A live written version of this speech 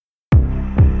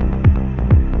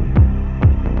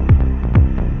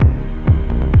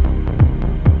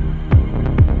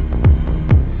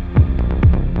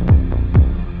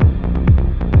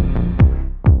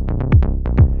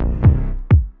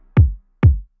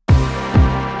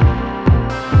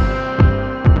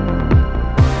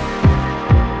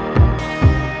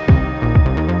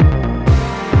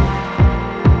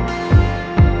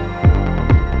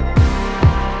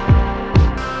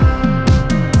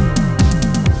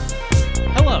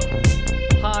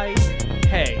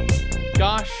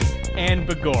and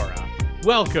Begora.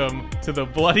 Welcome to the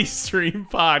Bloody Stream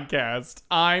Podcast.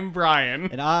 I'm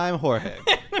Brian. And I'm Jorge.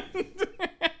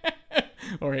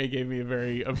 Jorge gave me a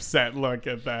very upset look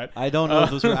at that. I don't know if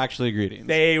those were actually greetings.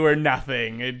 They were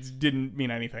nothing. It didn't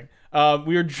mean anything.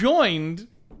 We are joined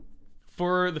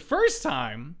for the first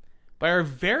time by our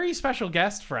very special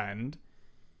guest friend,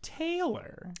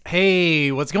 Taylor.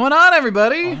 Hey, what's going on,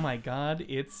 everybody? Oh my God,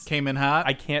 Came in hot.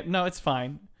 I can't. No, it's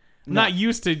fine. I'm not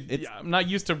used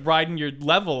to riding your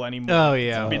level anymore. Oh,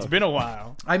 yeah. It's been a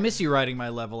while. I miss you riding my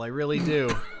level. I really do.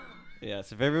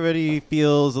 Yes, if everybody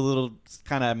feels a little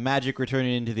kind of magic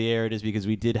returning into the air, it is because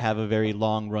we did have a very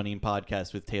long-running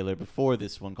podcast with Taylor before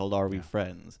this one called Are We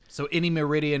Friends? So any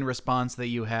Meridian response that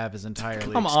you have is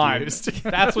entirely Come excused.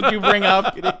 on. That's what you bring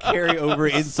up. Gonna carry over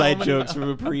inside jokes from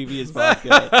a previous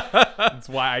podcast. That's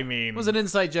why I mean. It was an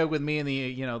inside joke with me and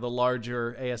the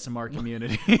larger ASMR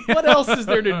community. What else is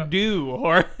there to do,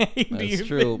 Jorge? That's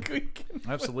true.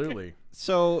 Absolutely.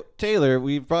 So, Taylor,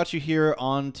 we've brought you here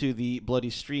onto the Bloody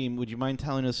Stream. Would you mind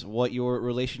telling us what your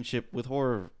relationship with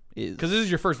horror is? Because this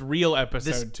is your first real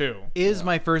episode, too. Is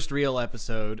my first real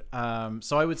episode.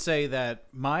 So I would say that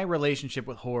my relationship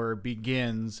with horror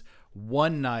begins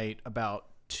one night about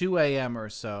 2 a.m. or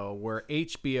so, where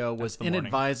HBO was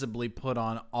inadvisably put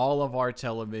on all of our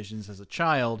televisions as a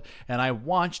child, and I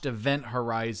watched Event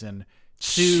Horizon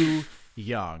too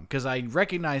young, because I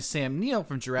recognized Sam Neill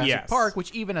from Jurassic Park,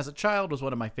 which even as a child was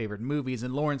one of my favorite movies,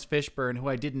 and Lawrence Fishburne, who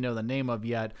I didn't know the name of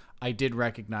yet, I did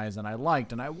recognize and I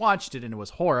liked, and I watched it and it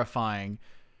was horrifying.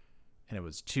 And I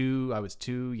was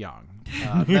too young.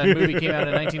 That movie came out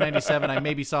in 1997. I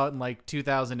maybe saw it in like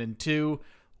 2002,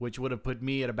 which would have put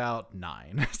me at about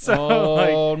 9. So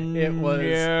it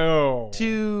was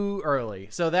too early.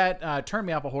 So that turned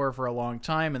me off of horror for a long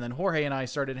time. And then Jorge and I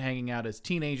started hanging out as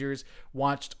teenagers,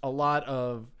 watched a lot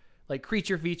of like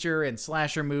creature feature and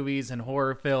slasher movies and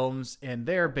horror films in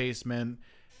their basement.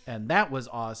 And that was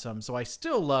awesome. So I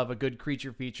still love a good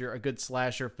creature feature, a good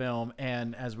slasher film,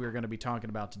 and as we're going to be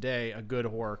talking about today, a good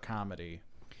horror comedy.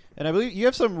 And I believe you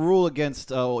have some rule against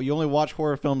you only watch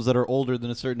horror films that are older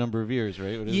than a certain number of years,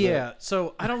 right? What is that?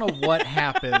 So I don't know what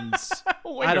happens.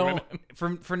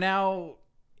 For now,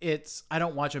 I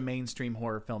don't watch a mainstream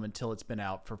horror film until it's been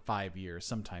out for 5 years,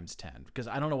 sometimes 10, because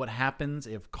I don't know what happens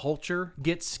if culture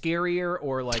gets scarier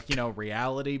or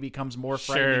reality becomes more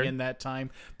frightening in that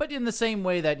time. But in the same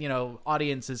way that,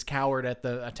 audiences cowered at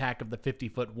the Attack of the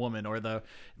 50-Foot Woman or the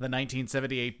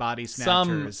 1978 Body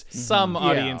Snatchers. Some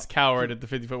audience cowered at the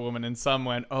 50-Foot Woman, and some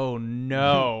went, "Oh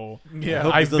no,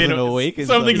 I've been awake.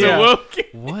 Something's awoke.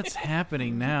 What's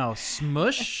happening now?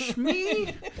 Smush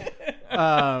me."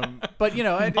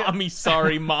 But mommy,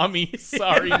 sorry, mommy,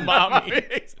 sorry, mommy.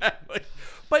 Exactly.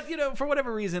 But for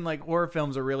whatever reason, like horror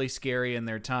films are really scary in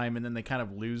their time, and then they kind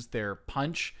of lose their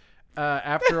punch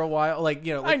after a while.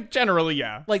 Generally,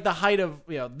 like the height of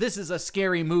this is a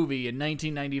scary movie in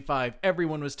 1995.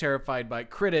 Everyone was terrified by it.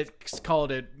 Critics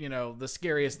called it the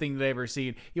scariest thing they've ever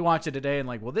seen. You watch it today and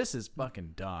this is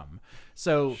fucking dumb.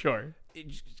 So sure.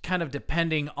 Kind of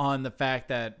depending on the fact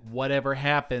that whatever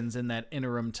happens in that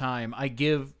interim time, I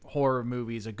give horror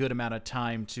movies a good amount of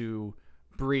time to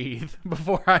breathe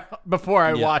before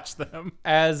I watch them.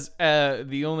 As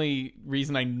the only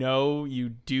reason I know you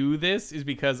do this is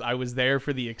because I was there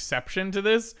for the exception to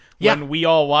this when we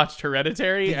all watched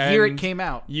Hereditary. The year it came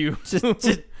out. You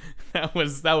that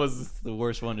was the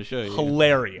worst one to show you.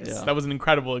 Hilarious. Yeah. That was an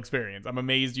incredible experience. I'm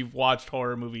amazed you've watched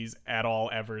horror movies at all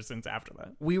ever since after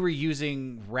that. We were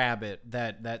using Rabbit,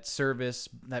 that service,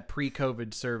 that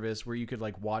pre-COVID service where you could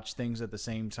watch things at the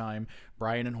same time.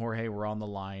 Brian and Jorge were on the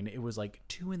line. It was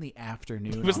 2 in the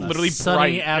afternoon. It was on literally a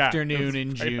sunny bright. afternoon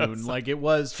in June. It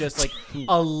was just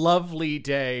a lovely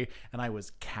day, and I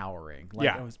was cowering.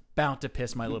 I was about to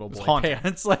piss my little boy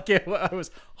pants. I was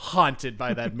haunted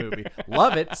by that movie.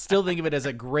 Love it. Still think of it as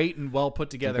a great and well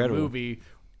put together movie.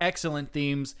 Excellent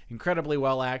themes, incredibly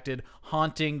well acted,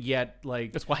 haunting yet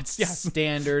that's why it's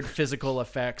standard physical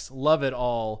effects. Love it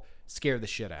all. Scared the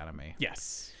shit out of me.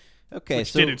 Yes. Okay,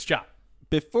 which did its job.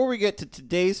 Before we get to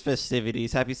today's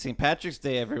festivities, happy St. Patrick's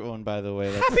Day, everyone, by the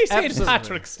way. Happy St.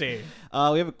 Patrick's Day.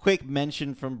 We have a quick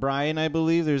mention from Brian, I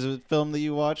believe. There's a film that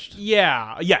you watched?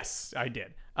 Yes, I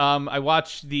did. I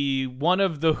watched one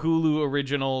of the Hulu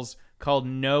originals called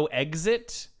No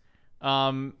Exit.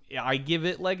 I give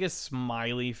it a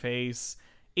smiley face.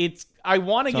 I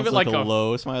want to give it a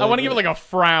low smiley. I want to give it a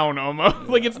frown almost.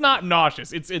 It's not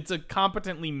nauseous. It's a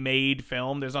competently made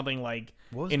film. There's nothing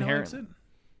inherent. No Exit?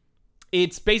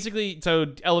 It's basically,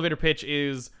 elevator pitch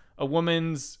is a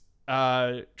woman's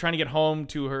trying to get home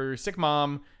to her sick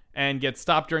mom and gets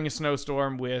stopped during a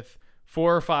snowstorm with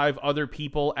 4 or 5 other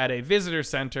people at a visitor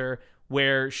center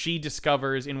where she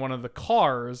discovers in one of the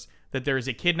cars that there is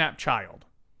a kidnapped child.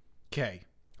 Okay.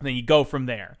 And then you go from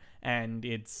there, and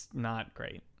it's not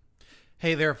great.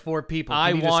 Hey, there are 4 people.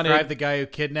 Can you describe the guy who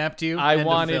kidnapped you? I End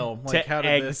wanted of film. Like, how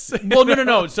did this? Well,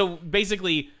 no. So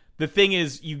basically, the thing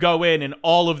is, you go in, and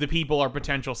all of the people are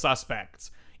potential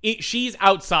suspects. She's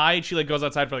outside. She goes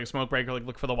outside for a smoke break or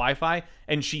look for the Wi-Fi,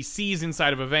 and she sees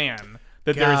inside of a van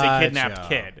that there is a kidnapped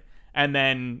kid. And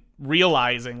then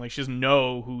realizing, she doesn't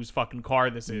know whose fucking car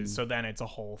this is, so then it's a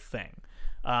whole thing.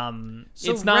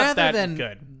 So it's not that than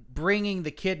good. Bringing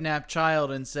the kidnapped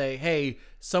child and say, hey,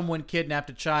 someone kidnapped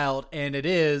a child, and it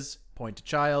is, point to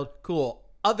child, cool.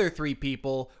 Other 3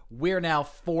 people, we're now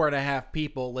 4.5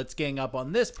 people. Let's gang up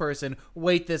on this person,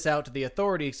 wait this out till the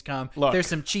authorities come. Look, there's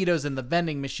some Cheetos in the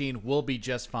vending machine. We'll be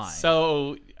just fine.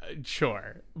 So,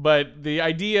 sure. But the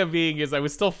idea being is I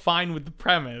was still fine with the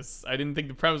premise. I didn't think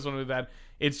the premise was that.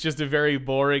 It's just a very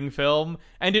boring film.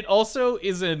 And it also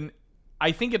is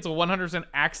I think it's a 100%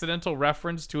 accidental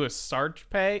reference to a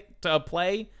Sartre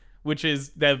play, which is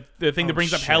the thing that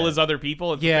brings up hell is other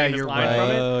people. It's the famous line right. from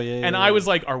it. Oh, yeah, and yeah. I was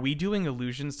like, are we doing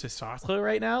allusions to Sartre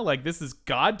right now? This is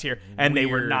God tier. And they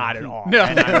were not at all. No.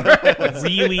 And I'm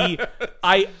really,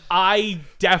 I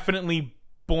definitely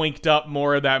boinked up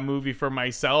more of that movie for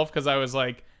myself because I was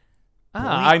like,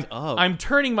 I'm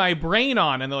turning my brain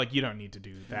on. And they're like, you don't need to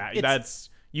do that.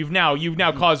 You've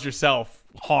now caused yourself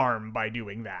harm by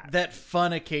doing that. That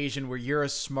fun occasion where you're a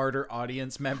smarter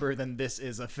audience member than this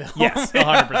is a film. Yes,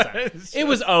 100%. It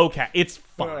was okay. It's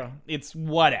fine. It's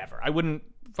whatever. I wouldn't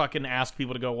fucking ask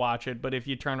people to go watch it, but if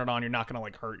you turn it on, you're not going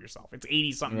to hurt yourself. It's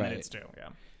 80-something minutes too. Yeah.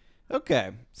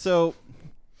 Okay. So,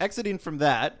 exiting from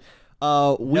that,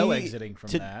 exiting from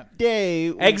that.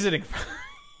 Today, Exiting.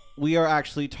 we are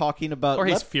actually talking about Or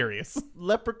he's furious.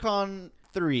 Leprechaun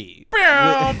 3.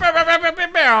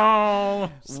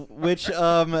 Which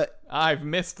I've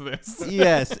missed this.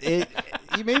 Yes,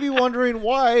 you may be wondering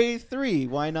why 3,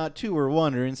 why not 2 or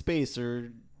 1 or In Space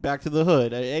or Back to the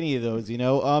Hood, any of those,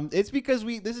 it's because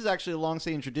this is actually a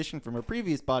long-standing tradition from a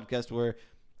previous podcast where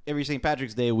every St.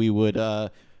 Patrick's Day we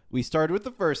started with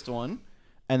the first one,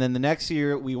 and then the next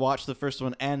year we watched the first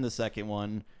one and the second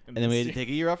one, and then we had to take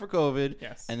a year off for COVID.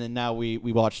 Yes. And then now we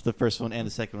watched the first one and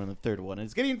the second one and the third one. And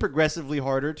it's getting progressively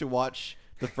harder to watch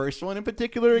the first one in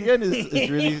particular again. Is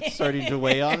really starting to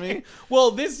weigh on me. Well,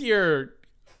 this year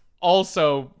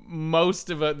also most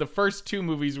of the first 2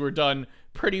 movies were done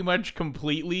pretty much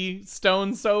completely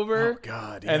stone sober. Oh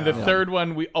God! Yeah. And the third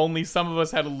one, some of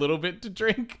us had a little bit to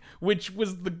drink, which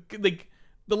was the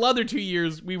other 2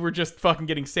 years we were just fucking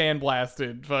getting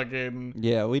sandblasted. Fucking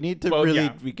yeah. We need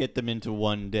to we get them into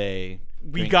one day.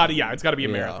 We got to it's got to be a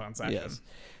marathon session. Yes.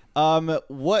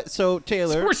 So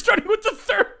Taylor, so we're starting with the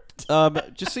third.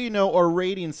 Just so you know, our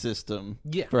rating system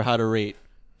for how to rate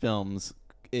films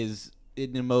is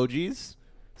in emojis.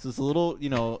 So it's a little,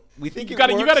 we think you got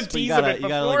to tease a bit you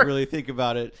gotta really think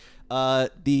about it.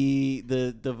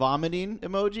 The vomiting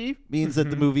emoji means that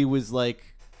the movie was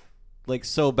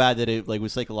so bad that it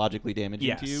was psychologically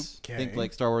damaging to you. Okay.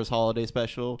 Think Star Wars Holiday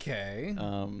Special. Okay.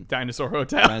 Dinosaur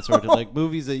Hotel.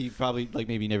 Movies that you've probably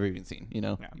maybe never even seen.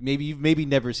 Yeah. Maybe you've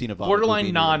never seen a vomit borderline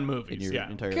movie non-movies. in your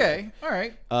entire okay.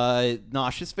 life. All right.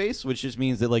 Nauseous face, which just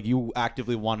means that you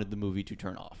actively wanted the movie to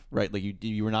turn off, right?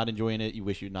 You were not enjoying it. You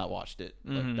wish you'd not watched it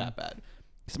that bad.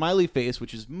 Smiley face,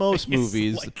 which is most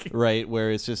movies, right?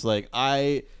 Where it's just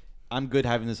I'm good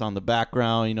having this on the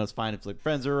background. It's fine if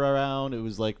friends are around. It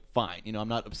was fine. I'm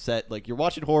not upset. You're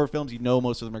watching horror films.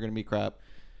 Most of them are going to be crap.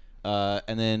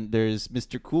 And then there's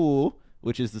Mr. Cool,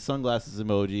 which is the sunglasses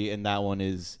emoji, and that one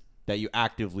is that you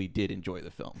actively did enjoy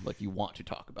the film. You want to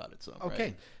talk about it. So okay.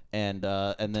 Right?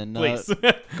 And then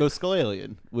Ghost Skull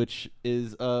Alien, which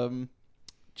is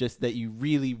just that you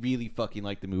really, really fucking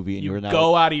like the movie, and you are now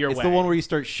go out of your way. It's the one where you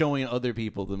start showing other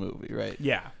people the movie, right?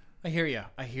 Yeah. I hear you.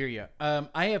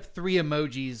 I have 3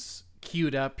 emojis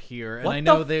queued up here, and what I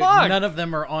know the fuck? None of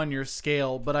them are on your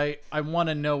scale, but I want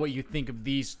to know what you think of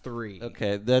these 3.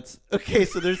 Okay,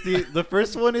 so there's the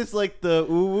first one is the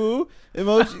ooh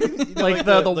emoji,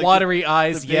 the watery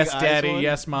eyes, the yes eyes daddy, one.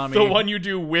 yes mommy. The one you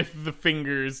do with the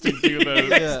fingers to do those.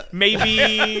 Yeah.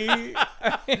 Maybe.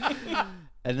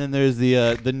 And then there's the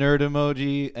nerd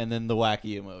emoji, and then the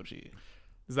wacky emoji.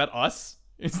 Is that us?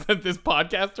 Is that this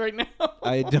podcast right now?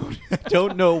 I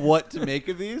don't know what to make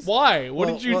of these. Why? What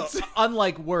did you say?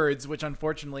 Unlike words, which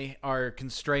unfortunately are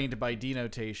constrained by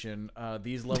denotation,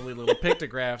 these lovely little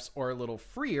pictographs are a little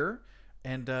freer,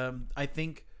 and I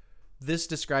think this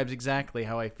describes exactly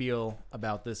how I feel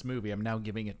about this movie. I'm now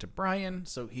giving it to Brian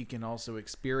so he can also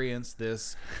experience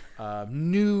this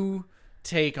new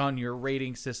take on your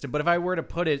rating system, but if I were to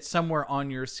put it somewhere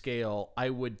on your scale, I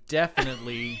would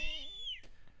definitely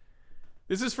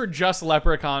This is for just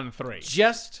Leprechaun 3.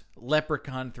 Just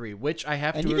Leprechaun 3, which I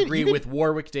have to agree with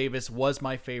Warwick Davis was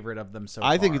my favorite of them so far.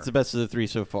 I think it's the best of the 3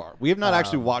 so far. We have not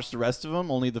actually watched the rest of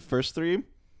them, only the first 3.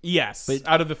 Yes, but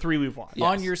out of the 3 we've watched. Yes.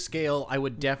 On your scale, I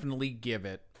would definitely give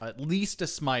it at least a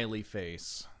smiley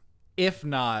face. If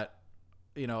not,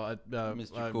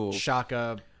 Mr. Cool.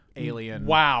 Shaka alien.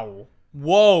 Wow.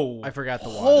 Whoa. I forgot the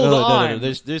one. Hold on. No.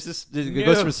 There's this. It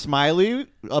goes from Smiley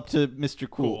up to Mr.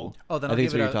 Cool. Oh, then I'll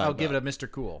give it a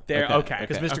Mr. Cool. There. Okay.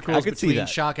 Because Mr. Cool is between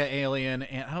Shaka Alien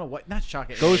and I don't know what. Not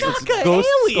Shaka Alien. Ghost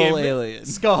Skull Alien.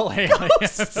 Skull Alien.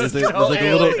 There's like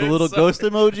a little ghost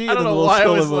emoji. I don't know why I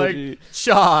was like,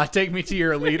 Shaw, take me to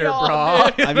your leader, bro.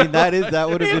 I mean, that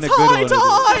would have been a good one.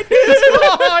 It's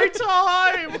high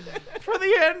time for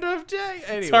the end of day.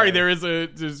 Anyway. Sorry, there's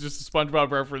just a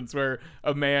SpongeBob reference where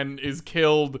a man is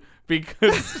killed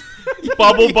because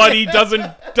Bubble Buddy doesn't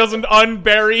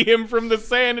unbury him from the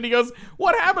sand, and he goes,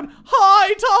 "What happened?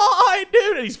 High tide,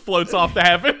 dude!" And he floats off to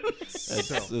heaven.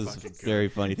 That's very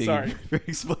funny. Sorry for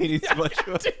explaining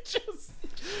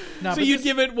SpongeBob. So you'd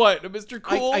give it what, a Mr.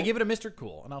 Cool? I give it a Mr.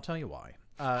 Cool, and I'll tell you why.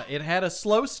 It had a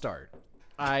slow start.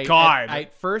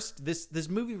 At first, this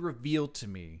movie revealed to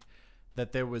me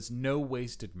that there was no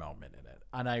wasted moment in it.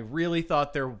 And I really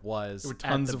thought there was. There were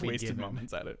tons of wasted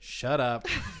moments at it. Shut up.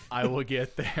 I will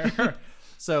get there.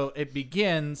 So it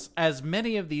begins, as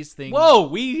many of these things. Whoa,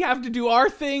 we have to do our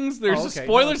things. There's a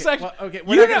spoiler section. Well, okay,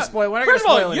 we're not going to spoil. First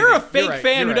of all, you're a fake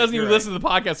fan who doesn't even listen to the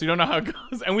podcast, so you don't know how it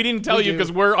goes. And we didn't tell you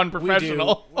because we're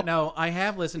unprofessional. No, I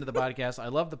have listened to the podcast. I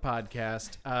love the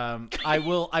podcast. I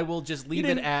will just leave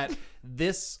it at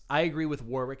this. I agree with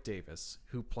Warwick Davis,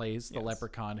 who plays the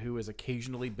Leprechaun, who is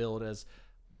occasionally billed as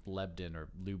Lebden or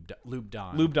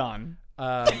Lubdon.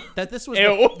 That this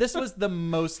was the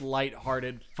most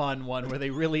lighthearted, fun one where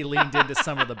they really leaned into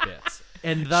some of the bits,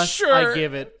 and thus I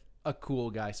give it a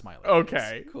cool guy smiley.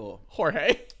 Okay, cool.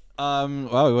 Jorge.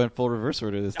 Wow, we went full reverse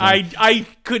order this time. I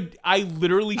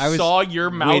literally saw your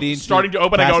mouth starting to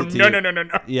open. I go, no.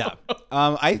 Yeah.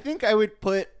 I think I would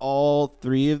put all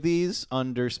 3 of these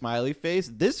under smiley face.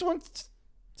 This one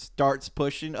starts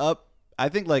pushing up. I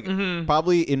think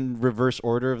probably in reverse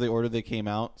order of the order they came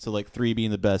out. So 3 being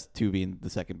the best, 2 being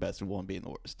the second best, and 1 being the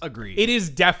worst. Agreed. It is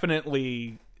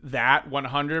definitely that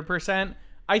 100%.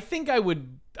 I think I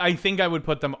would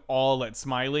put them all at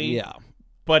smiley. Yeah.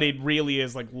 But it really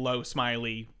is low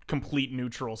smiley, complete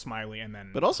neutral smiley, and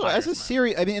then. But also as a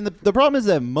series, I mean, the problem is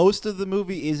that most of the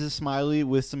movie is a smiley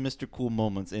with some Mr. Cool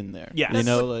moments in there. Yeah,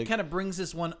 that kind of brings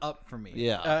this one up for me.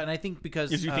 Yeah, and I think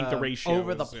because you think the ratio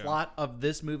over the plot of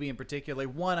this movie in particular,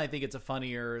 one, I think it's a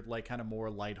funnier, kind of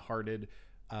more lighthearted,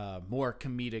 more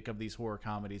comedic of these horror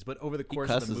comedies. But over the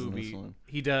course of the movie,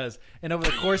 he does, and over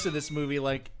the course of this movie,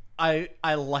 I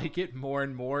like it more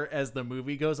and more as the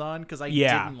movie goes on because I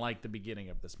didn't like the beginning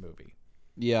of this movie.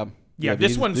 Yeah.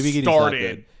 This one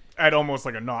started at almost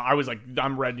like a no. I was like,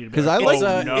 I'm ready to be. Because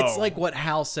it's like what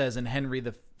Hal says in Henry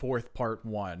the Fourth Part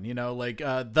 1. You know,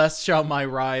 thus shall my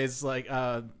rise.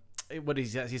 What he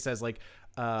says,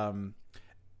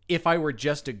 if I were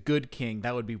just a good king,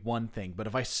 that would be one thing. But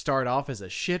if I start off as a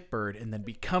shitbird and then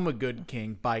become a good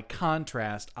king, by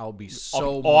contrast, I'll be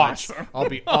awesome. I'll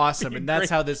be awesome. And that's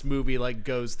how this movie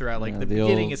goes throughout. The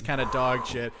beginning is kind of dog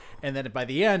shit, and then by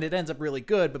the end, it ends up really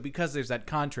good. But because there's that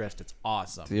contrast, it's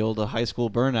awesome. The old high school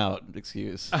burnout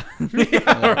excuse.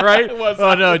 Right?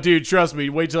 Oh no, dude, trust me.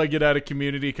 Wait till I get out of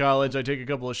community college. I take a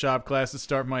couple of shop classes,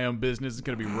 start my own business. It's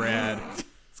gonna be rad.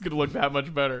 It's gonna look that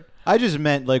much better. I just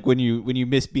meant when you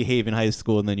misbehave in high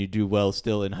school and then you do well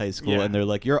still in high school, and they're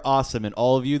like, you're awesome, and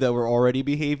all of you that were already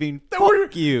behaving, that were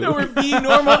being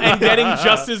normal and getting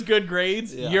just as good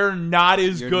grades, you're not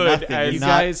as good as you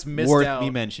guys missed worth out.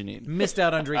 Me mentioning. Missed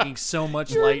out on drinking so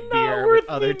much light beer with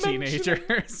other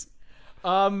teenagers.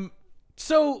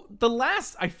 So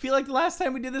I feel like the last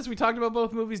time we did this, we talked about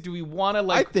both movies. Do we want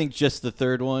to I think just the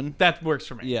third one. That works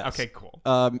for me. Yes. Okay, cool.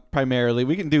 Primarily,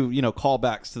 we can do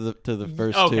callbacks to the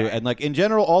first two, and in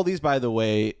general, all these, by the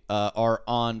way, are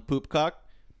on Poopcock.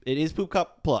 It is Poopcock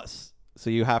Plus, so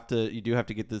you do have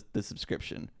to get the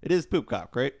subscription. It is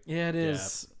Poopcock, right? Yeah, it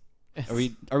is. Yeah.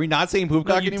 Are we not saying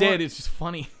Poopcock anymore? You did. It's just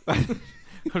funny.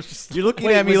 You're looking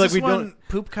at me like we don't.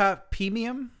 Poopcock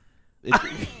Premium.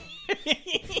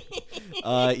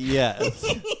 Yes.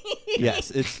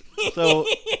 It's so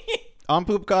on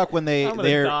Poopcock when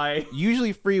they're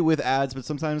usually free with ads, but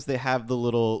sometimes they have the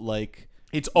little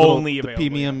it's only the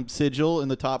premium sigil in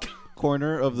the top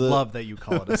corner of the. Love that you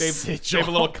call it a sigil. They have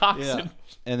a little cock sigil.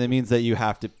 And that means that you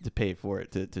have to pay for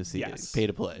it to see it. Pay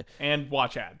to play and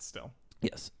watch ads still.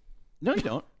 Yes. No, you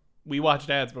don't. We watched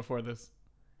ads before this.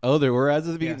 Oh, there were ads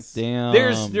at the beginning? Yes.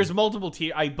 Damn. There's multiple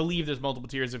tiers. I believe there's multiple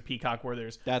tiers of Peacock where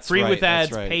there's That's free right, with ads,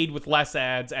 that's right. paid with less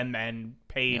ads, and then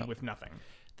paid with nothing.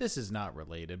 This is not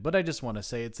related, but I just want to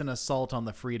say it's an assault on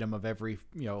the freedom of every,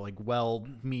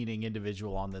 well-meaning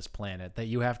individual on this planet that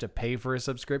you have to pay for a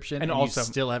subscription and also you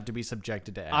still have to be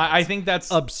subjected to ads. I think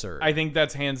that's absurd. I think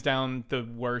that's hands down the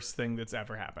worst thing that's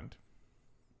ever happened.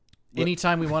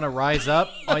 Anytime we want to rise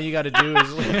up, all you got to do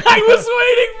is... I was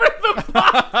waiting for the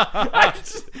pop.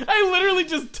 I literally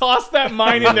just tossed that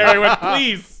mine in there. I went,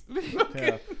 please.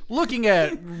 Yeah. Looking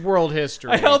at world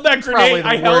history, I held that grenade.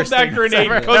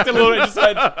 Cooked a little bit. Just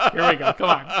said, "Here we go. Come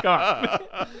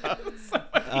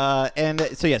on." And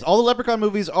so yes, all the Leprechaun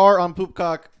movies are on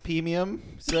Poopcock Premium.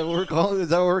 Is that what we're calling? Is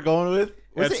that what we're going with?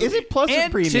 Is it Plus or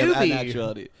Premium? Tubi.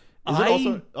 Actuality.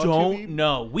 I don't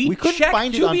know. We couldn't checked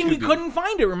find it on Tubi and we Tubi. couldn't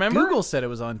find it. Remember? Google said it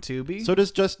was on Tubi. So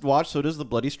does Just Watch. So does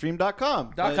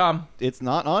thebloodystream.com. .com. It's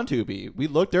not on Tubi. We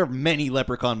looked. There are many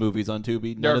Leprechaun movies on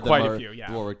Tubi. There are quite a few.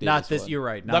 Yeah. Not this. You're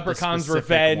right. Not Leprechaun's the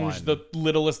Revenge, one. the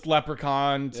Littlest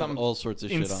Leprechaun, some all sorts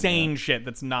of shit insane on shit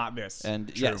that's not this.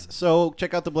 And yes, so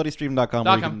check out thebloodystream.com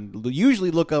where you can usually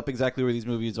look up exactly where these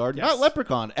movies are. Yes. Not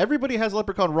Leprechaun. Everybody has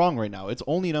Leprechaun wrong right now. It's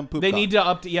only on Poopcock. They need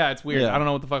to yeah, it's weird. Yeah. I don't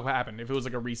know what the fuck happened. If it was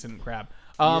like a recent crap.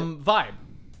 Vibe.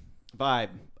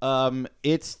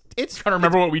 It's Trying to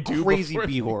remember what we do. crazy before.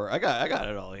 B horror. I got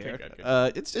it all here.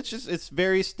 Okay. It's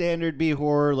very standard B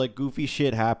horror. Like goofy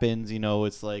shit happens.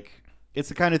 It's like it's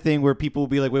the kind of thing where people will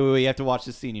be like, wait, you have to watch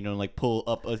this scene. And like pull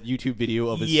up a YouTube video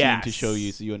of a scene to show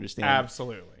you so you understand.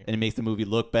 Absolutely. And it makes the movie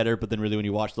look better, but then really when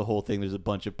you watch the whole thing, there's a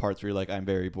bunch of parts where you're like, I'm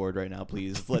very bored right now.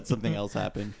 Please let something else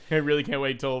happen. I really can't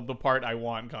wait till the part I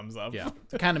want comes up. Yeah,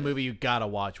 the kind of movie you gotta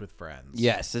watch with friends.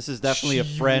 Yes, this is definitely a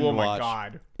friend watch. Oh my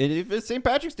god. And if it's St.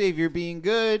 Patrick's Day, if you're being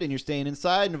good and you're staying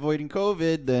inside and avoiding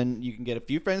COVID, then you can get a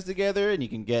few friends together and you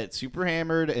can get super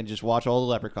hammered and just watch all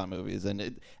the Leprechaun movies.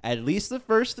 And at least the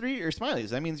first 3 are smileys.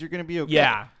 That means you're going to be okay.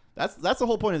 Yeah. That's the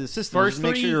whole point of the system. First is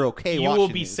make sure you're okay. You will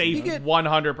be safe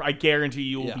 100%. I guarantee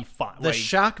you will be fine. The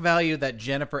shock value that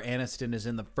Jennifer Aniston is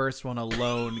in the first one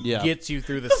alone gets you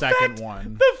through the second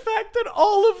one. The fact that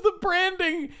all of the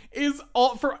branding is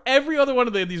all for every other one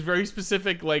of these very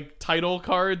specific like title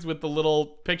cards with the little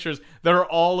pictures that are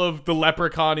all of the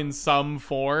Leprechaun in some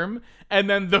form, and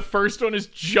then the first one is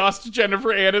just Jennifer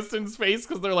Aniston's face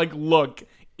because they're like, look,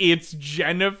 it's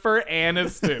Jennifer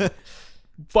Aniston.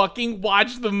 Fucking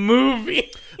watch the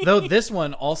movie. Though this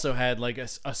one also had like a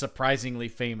surprisingly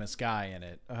famous guy in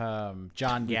it,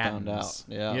 John Gattens.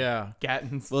 Yeah.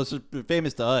 Gattens. Well, it's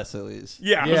famous to us at least.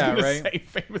 Yeah, I was gonna right? say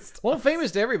famous. Well, famous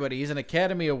to everybody. He's an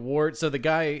Academy Award. So the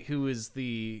guy who is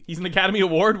he's an Academy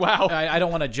Award. Wow. I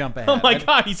don't want to jump ahead. Oh my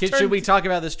god. Should we talk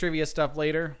about this trivia stuff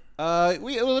later?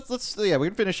 We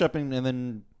can finish up and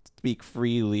then speak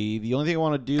freely. The only thing I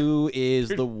want to do is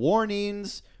the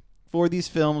warnings for these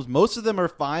films. Most of them are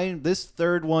fine. This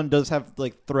third one does have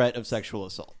like threat of sexual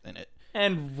assault in it.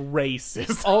 And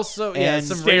racist. Also, and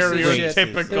some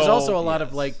stereotypical. racist. There's also a lot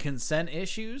of like consent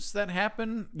issues that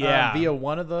happen via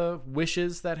one of the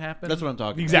wishes that happen. That's what I'm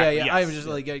talking exactly. Yeah, yes. I was just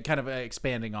like kind of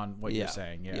expanding on what you're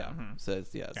saying. Yeah. Mm-hmm. So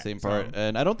Okay, same part.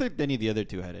 And I don't think any of the other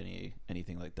two had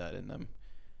anything like that in them.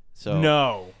 So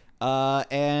no.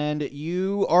 And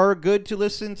you are good to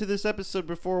listen to this episode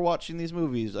before watching these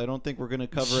movies. I don't think we're going to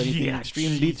cover anything in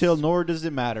extreme detail, nor does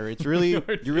it matter. It's really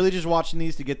you're really just watching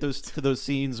these to get those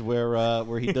scenes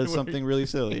where he does something really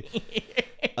silly.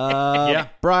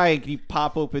 Brian, can you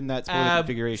pop open that spoiler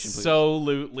configuration, please?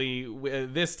 Absolutely.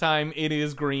 This time it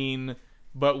is green,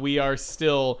 but we are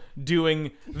still doing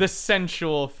the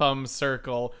sensual thumb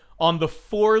circle on the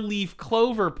 4-leaf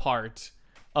clover part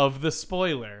of the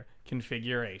spoiler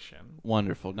configuration.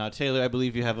 Wonderful. Now, Taylor, I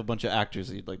believe you have a bunch of actors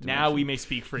that you'd like to Now mention. we may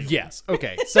speak freely. Yes.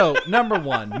 Okay. So number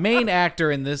one, main actor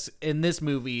in this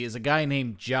movie is a guy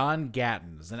named John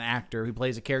Gattens, an actor who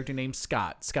plays a character named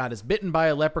Scott. Scott is bitten by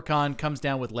a leprechaun, comes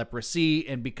down with leprosy,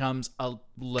 and becomes a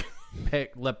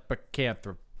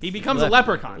leprechaun. He becomes a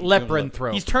leprechaun.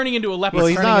 Leprechaun. He's turning into a leprechaun. Well,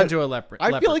 he's turning not- into a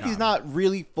leprechaun. I feel like he's not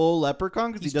really full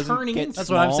leprechaun because he doesn't turning get into- That's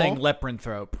small. what I'm saying.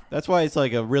 Leprechaun. That's why it's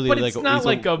like a really But like it's not he's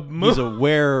like a he's a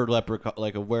were leprechaun,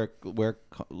 like a Well,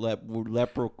 like a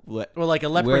leprechaun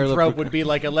leprechaun. would be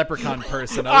like a leprechaun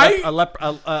person. A Were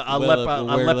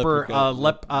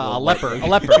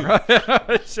leper.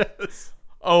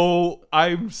 Oh,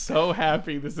 I'm so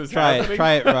happy this is happening.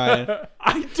 Try it, Ryan.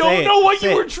 I don't know what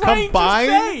you were trying Combine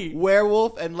to say.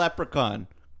 werewolf and leprechaun.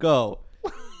 Go.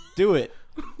 Do it.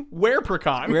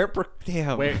 Leprechaun.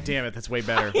 Damn. Wait, damn it, that's way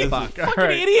better. Fuck. All Fucking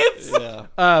right. idiots.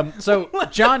 Yeah. So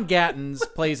John Gattens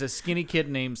plays a skinny kid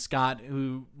named Scott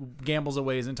who gambles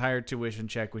away his entire tuition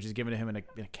check, which is given to him in a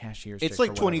cashier's check. It's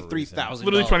like for whatever $23,000. reason.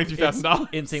 Literally $23,000.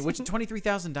 Insane. Which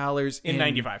 $23,000 In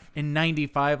 95. In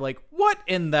 95, like what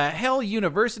in the hell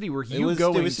university were you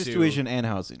going to? It was just tuition and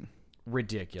housing.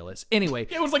 Ridiculous. Anyway,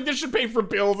 It was like this should pay for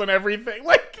bills and everything.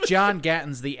 Like John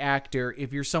Gatton's the actor.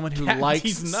 If you're someone who likes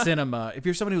he's not.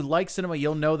 cinema,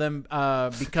 you'll know them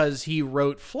because he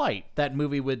wrote Flight, that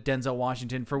movie with Denzel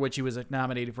Washington, for which he was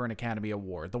nominated for an Academy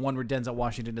Award. The one where Denzel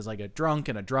Washington is like a drunk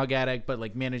and a drug addict, but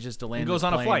like manages to land. goes his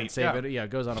on a plane flight, and save yeah. it. Yeah,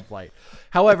 goes on a flight.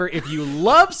 However, if you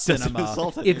love cinema,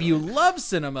 insult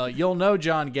anyone. you'll know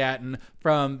John Gatton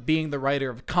from being the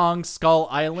writer of Kong Skull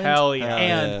Island. Hell yeah.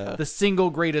 And the single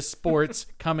greatest sports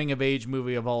coming of age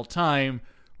movie of all time,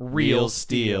 Real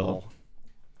Steel.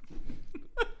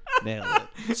 Nailed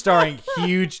it. Starring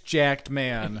huge jacked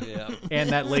man Yeah. and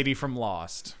that lady from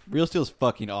Lost. Real Steel's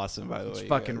fucking awesome, by the way. It's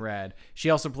fucking guys. rad. She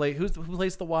also who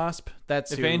plays the Wasp?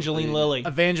 That's who- Evangeline Lilly.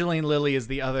 Evangeline Lilly is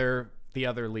the other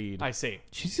lead. I see.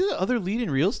 She's the other lead in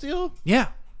Real Steel? Yeah.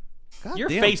 God You're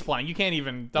damn. face blind. You can't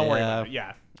even. Don't worry about it.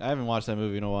 Yeah. I haven't watched that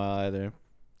movie in a while either.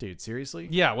 Dude, seriously?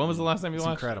 Yeah. When was the last time you It's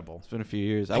watched? incredible. It's been a few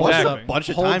years. I Holds watched up. it a bunch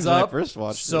of Holds times when I up. first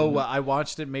watched So it. I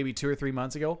watched it maybe 2 or 3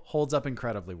 months ago. Holds up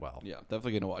incredibly well. Yeah,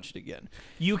 definitely going to watch it again.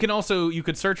 You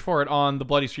could search for it on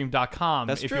thebloodystream.com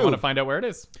That's if true. you want to find out where it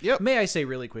is. Yep. May I say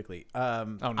really quickly?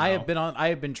 no. I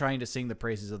have been trying to sing the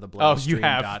praises of the you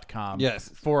have. bloodystream.com Yes.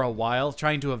 for a while,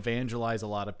 trying to evangelize a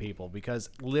lot of people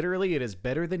because literally it is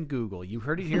better than Google. You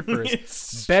heard it here first.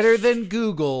 It's- Better than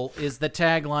Google is the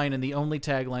tagline and the only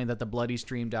tagline that the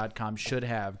bloodystream.com should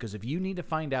have, because if you need to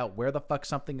find out where the fuck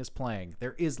something is playing,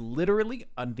 there is literally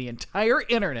on the entire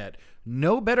internet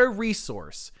no better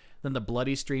resource than the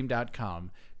bloodystream.com.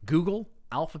 Google,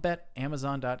 Alphabet,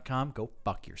 Amazon.com, go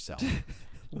fuck yourself.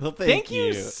 Well, Thank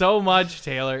you so much,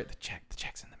 Taylor. The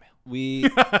check's in the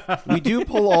mail. We do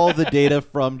pull all the data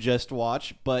from Just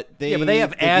Watch, but they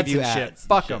have ads give you and shit. ads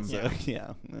Fuck and 'em. So,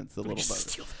 yeah, that's a little Just bugger.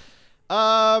 steal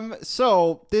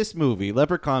So this movie,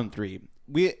 Leprechaun 3.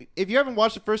 If you haven't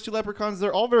watched the first two Leprechauns,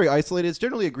 they're all very isolated. It's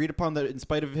generally agreed upon that in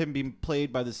spite of him being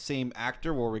played by the same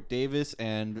actor, Warwick Davis,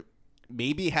 and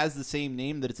maybe has the same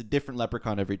name, that it's a different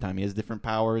Leprechaun every time. He has different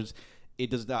powers. It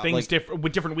does not things different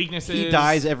with different weaknesses. He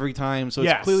dies every time, so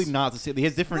Yes. it's clearly not the same. He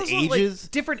has different Those are, like, ages.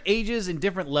 different ages and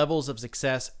different levels of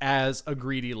success as a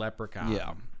greedy leprechaun.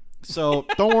 Yeah. So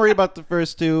don't worry about the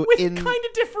first two. with kind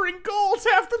of differing goals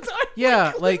half the time.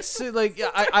 Yeah,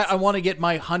 I want to get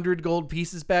my 100 gold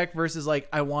pieces back versus like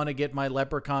I want to get my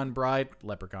leprechaun bride,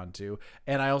 Leprechaun 2,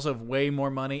 and I also have way more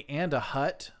money and a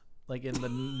hut like in the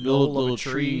middle of a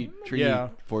tree. Yeah.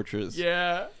 fortress.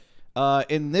 Yeah.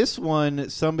 In this one,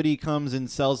 somebody comes and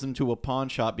sells him to a pawn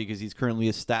shop because he's currently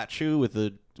a statue with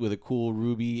a cool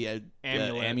ruby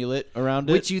amulet around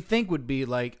it. Which you think would be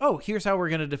like, oh, here's how we're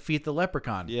gonna defeat the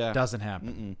leprechaun. Yeah. Doesn't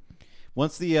happen.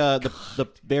 Once the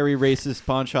very racist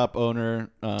pawn shop owner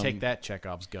Take that,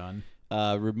 Chekhov's gun.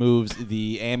 removes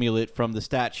the amulet from the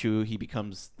statue, he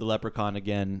becomes the leprechaun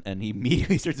again, and he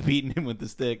immediately starts beating him with the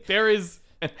stick. There is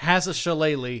Has a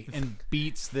shillelagh and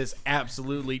beats this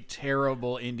absolutely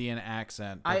terrible Indian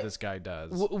accent that this guy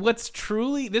does. what's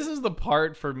truly, this is the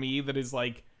part for me that is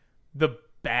like the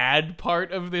bad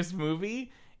part of this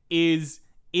movie, is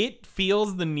it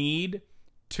feels the need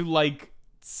to like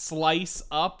slice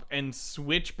up and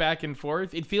switch back and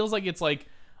forth. It feels like it's like,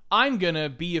 I'm gonna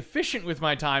be efficient with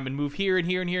my time and move here and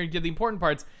here and here and get the important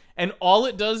parts, and all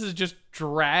it does is just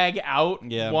drag out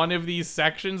one of these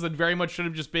sections that very much should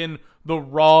have just been the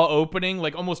raw opening,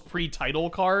 like almost pre-title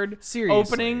card. Seriously.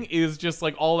 Opening is just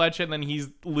like all that shit, and then he's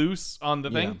loose on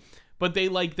the thing. But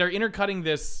they're intercutting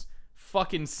this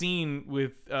fucking scene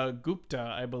with Gupta,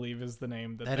 I believe is the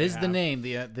name that is the name,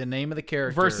 the name of the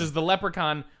character. versus the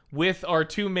Leprechaun, with our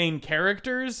two main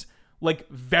characters like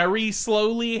very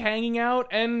slowly hanging out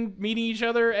and meeting each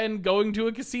other and going to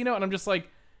a casino, and I'm just like,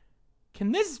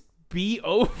 can this be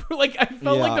over? Like, I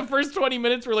felt like the first 20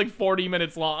 minutes were like 40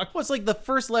 minutes long. Well, it's like the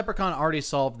first leprechaun already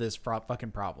solved this fucking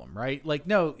problem, right? Like,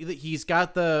 no, he's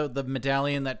got the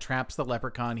medallion that traps the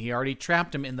leprechaun. He already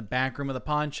trapped him in the back room of the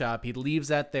pawn shop. He leaves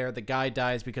that there. The guy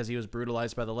dies because he was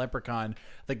brutalized by the leprechaun.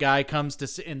 The guy comes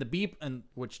to in the B, and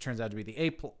which turns out to be the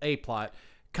A plot.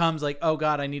 Comes like, oh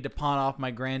god, I need to pawn off my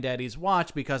granddaddy's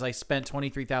watch because I spent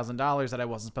 $23,000 that I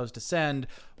wasn't supposed to send.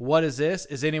 What is this?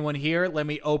 Is anyone here? Let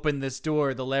me open this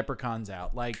door. The leprechaun's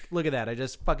out. Like, look at that. I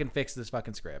just fucking fixed this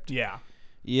fucking script. Yeah.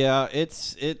 Yeah,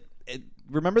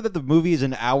 remember that the movie is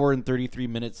an hour and 33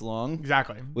 minutes long.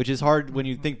 Exactly. Which is hard when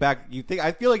you think back.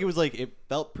 I feel like it was like it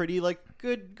felt pretty like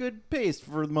good pace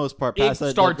for the most part. Past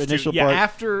that initial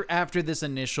part. After this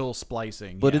initial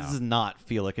splicing, but it does not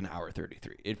feel like an hour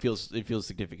 33. It feels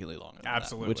significantly longer.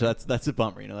 Absolutely. That, which that's a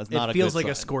bummer. That's not. It feels a good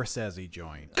like sign. a Scorsese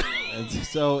joint. And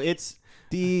so it's.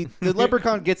 The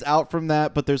Leprechaun gets out from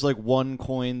that, but there's like one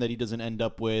coin that he doesn't end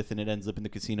up with, and it ends up in the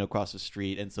casino across the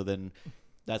street, and so then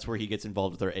that's where he gets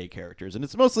involved with our A characters. And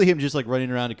it's mostly him just like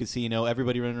running around a casino,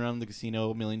 everybody running around the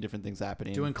casino, a million different things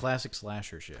happening. Doing classic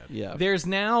slasher shit. Yeah. There's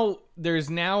now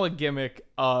a gimmick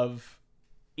of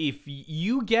if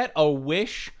you get a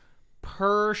wish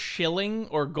per shilling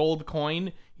or gold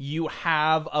coin you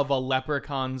have of a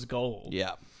leprechaun's gold.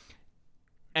 Yeah.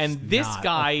 And It's this not a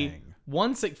guy... thing.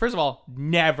 First of all,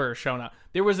 never shown up.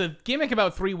 There was a gimmick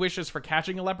about 3 wishes for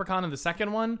catching a leprechaun in the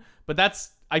second one, but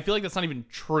I feel like that's not even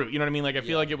true. You know what I mean? Like, I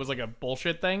feel like it was like a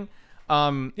bullshit thing.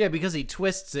 Yeah, because he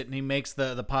twists it and he makes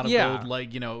the pot of gold,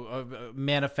 like,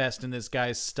 manifest in this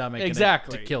guy's stomach.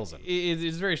 Exactly. And it kills him.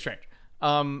 It's very strange.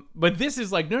 But this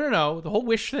is like, no. The whole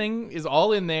wish thing is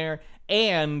all in there,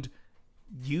 and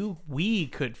we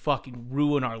could fucking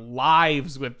ruin our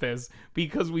lives with this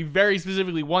because we very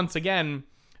specifically, once again...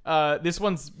 this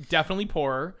one's definitely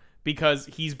poorer because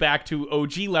he's back to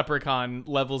OG Leprechaun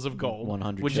levels of gold,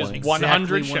 100 which shillings. is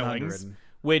 100 Exactly shillings. 100.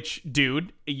 Which,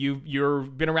 dude,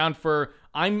 you've been around for,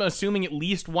 I'm assuming, at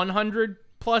least 100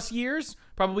 plus years,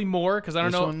 probably more, because I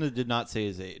don't This know. one did not say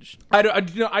his age. I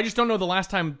just don't know the last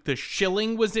time the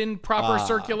shilling was in proper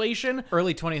circulation.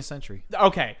 Early 20th century.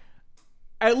 Okay,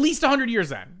 at least 100 years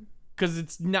then, because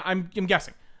it's not. I'm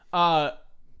guessing.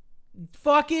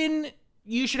 Fucking,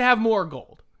 you should have more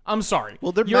gold. I'm sorry.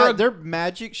 Well, they're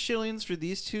magic shillings for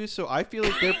these two, so I feel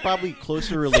like they're probably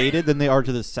closer related than they are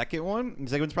to the second one. The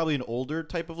second one's probably an older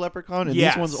type of leprechaun, and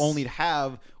these ones only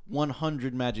have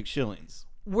 100 magic shillings.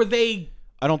 Were they...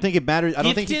 I don't think it matters. I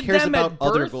don't think he gifted cares them about at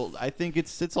other birth? gold. I think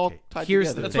it's all tied Here's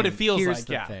together. That's what it feels Here's like,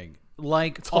 the yeah. thing.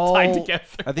 Like, It's all tied together.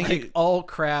 I think like all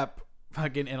crap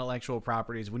fucking intellectual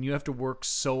properties, when you have to work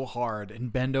so hard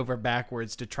and bend over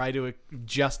backwards to try to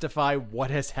justify what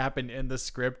has happened in the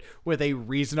script with a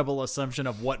reasonable assumption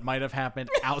of what might have happened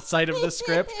outside of the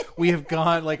script, we have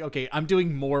gone like, okay, I'm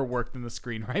doing more work than the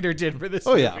screenwriter did for this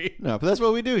movie. yeah. No, but that's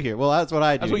what we do here. Well, that's what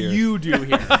I do That's what here. you do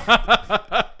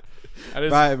here.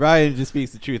 Ryan just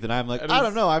speaks the truth, and I'm like, I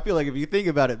don't know. I feel like if you think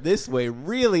about it this way,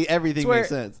 really everything makes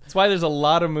sense. That's why there's a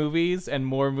lot of movies and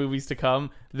more movies to come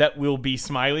that will be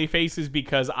smiley faces,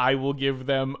 because I will give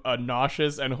them a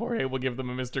nauseous and Jorge will give them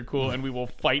a Mr. Cool, and we will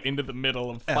fight into the middle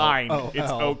of fine. It's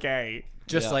okay.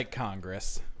 Just like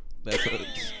Congress. That's what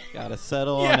gotta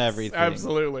settle on everything.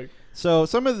 Absolutely. So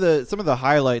some of the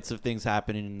highlights of things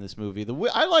happening in this movie.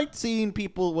 I liked seeing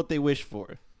people what they wish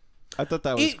for. I thought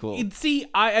that was cool.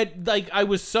 I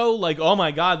was so like, oh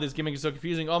my god, this gimmick is so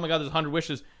confusing. Oh my god, there's 100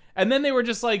 wishes, and then they were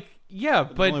just like, yeah,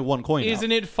 but only one coin.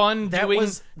 Isn't it fun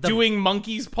doing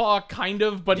monkey's paw, kind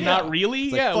of, but not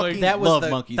really? Like, that was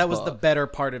Monkey's that was Paw. the better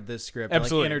part of this script.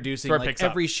 Absolutely. Like introducing Where it like picks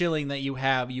up. every shilling that you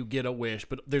have, you get a wish,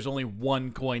 but there's only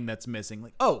one coin that's missing.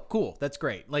 Like, oh, cool, that's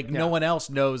great. Like no one else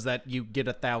knows that you get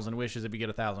 1,000 wishes if you get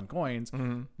 1,000 coins.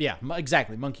 Mm-hmm. Yeah,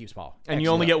 exactly. Monkey's paw, and you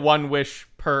only get one wish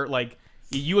per like.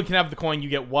 You can have the coin, you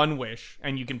get one wish,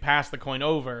 and you can pass the coin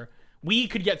over. We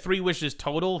could get 3 wishes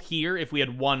total here if we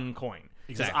had one coin.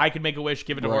 Exactly. I could make a wish,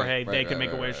 give it to Jorge. They could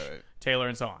make a wish, Taylor,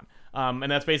 and so on. And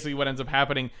that's basically what ends up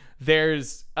happening.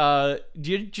 There's,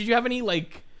 did you have any,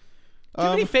 like, do you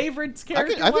have any favorites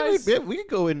character-wise? I think we could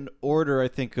go in order, I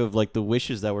think, of, like, the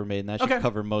wishes that were made, and that should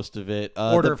cover most of it.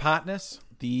 Order of hotness?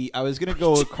 I was going to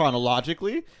go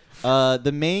chronologically.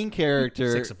 The main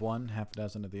character... 6 of one, half a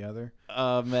dozen of the other.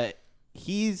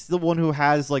 He's the one who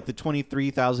has like the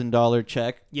 $23,000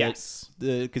 check. Yes,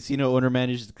 the casino owner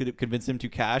manages to convince him to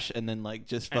cash, and then like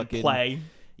just fucking play.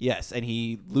 Yes, and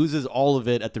he loses all of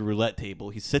it at the roulette table.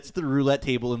 He sits at the roulette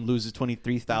table and loses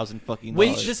 $23,000 fucking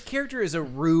dollars. Which this character is a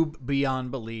rube beyond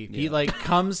belief. Yeah. He like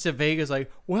comes to Vegas like,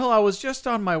 well, I was just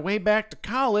on my way back to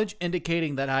college,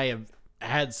 indicating that I have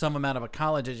had some amount of a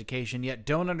college education, yet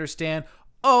don't understand.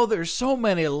 Oh, there's so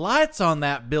many lights on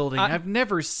that building. I've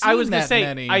never seen I was gonna that say,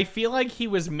 many. I feel like he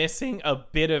was missing a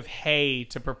bit of hay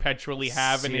to perpetually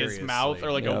have in his mouth,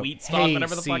 or like a wheat stalk,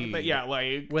 whatever the fuck. Yeah,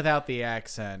 like without the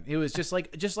accent, it was just like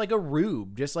a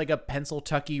rube, just like a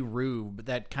Pennsyltucky rube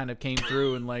that kind of came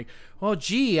through and like, well,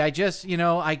 gee, I just,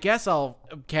 I guess I'll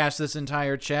cash this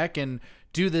entire check and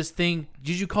do this thing.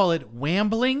 Did you call it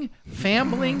wambling?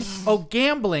 Fambling? Oh,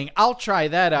 gambling. I'll try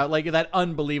that out. Like that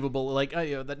unbelievable, like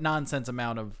that nonsense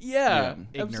amount of ignorant.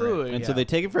 absolutely. And so they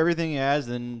take it for everything he has,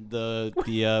 and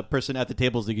the person at the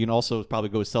table is like, you can also probably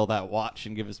go sell that watch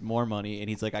and give us more money. And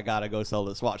he's like, I gotta go sell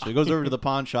this watch. So he goes over to the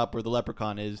pawn shop where the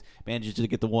leprechaun is, manages to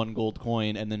get the 1 gold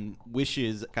coin, and then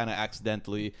wishes kind of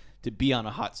accidentally to be on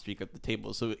a hot streak at the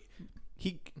table. So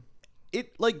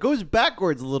it like goes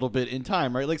backwards a little bit in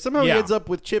time, right? Like somehow he ends up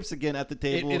with chips again at the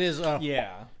table. It is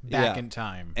back in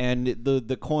time. And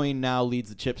the coin now leads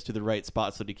the chips to the right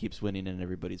spot, so he keeps winning, and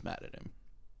everybody's mad at him.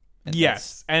 And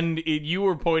yes, and you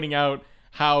were pointing out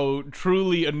how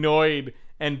truly annoyed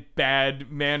and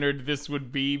bad-mannered this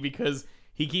would be because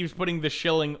he keeps putting the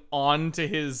shilling onto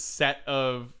his set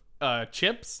of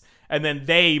chips, and then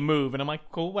they move, and I'm like,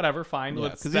 cool, whatever, fine.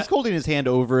 Because he's holding his hand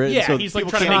over it. Yeah, so he's like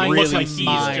people trying to can't make it look really like he's see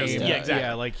just it. exactly.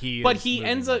 Yeah, like he. But is he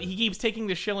moving he keeps taking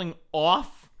the shilling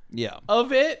off Yeah.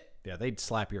 of it, Yeah, they'd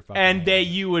slap your fucking and hand.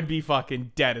 you would be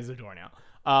fucking dead as a doornail.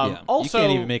 you Also,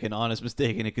 can't even make an honest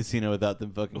mistake in a casino without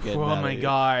them fucking getting mad oh my at you.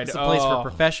 god, It's a place for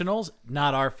professionals.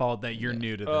 Not our fault that you're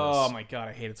new to this. Oh my god,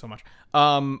 I hate it so much.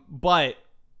 But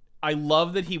I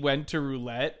love that he went to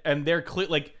roulette, and they're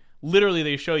like literally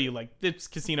they show you like this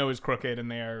casino is crooked and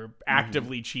they're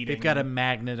actively cheating. They've got a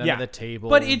magnet under the table.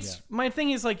 But my thing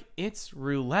is like it's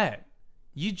roulette.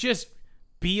 You just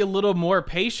be a little more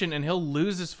patient, and he'll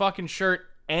lose his fucking shirt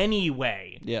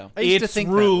anyway. Yeah. I used It's to think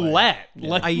roulette. That way.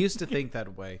 Like, I used to think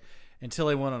that way until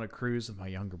I went on a cruise with my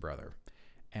younger brother.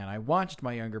 And I watched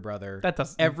my younger brother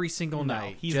every single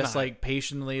night, he's just not. like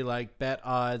patiently, like bet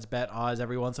odds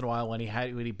every once in a while. When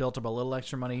he built up a little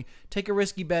extra money, take a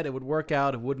risky bet. It would work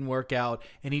out. It wouldn't work out,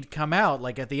 and he'd come out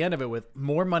like at the end of it with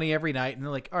more money every night. And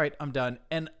they're like, "All right, I'm done."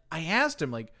 And I asked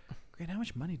him like, "Great, how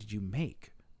much money did you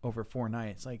make over 4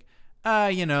 nights?" Like,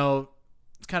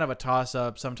 it's kind of a toss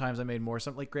up. Sometimes I made more.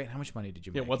 Something like, "Great, how much money did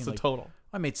you make?" yeah, what's the total?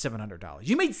 I made $700.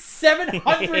 You made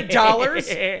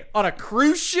 $700 on a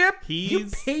cruise ship? You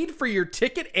paid for your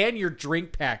ticket and your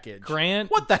drink package.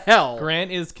 Grant, what the hell? Grant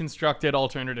is constructed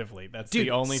alternatively. That's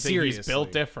the only thing. Seriously. He's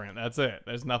built different. That's it.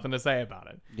 There's nothing to say about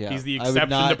it. Yeah. He's the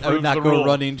exception that proves I would not the go rule.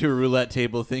 running to a roulette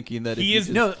table thinking that He is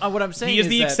no. What I'm saying he is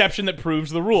the that exception that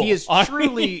proves the rule. He is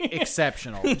truly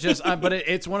exceptional. Just, but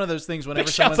it's one of those things.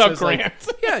 Whenever Shouts someone out says, Grant.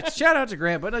 like, yeah, shout out to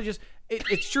Grant. But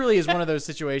it truly is one of those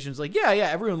situations. Like, yeah,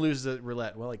 everyone loses at roulette.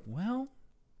 Well,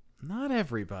 not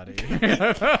everybody.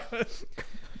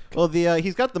 Well,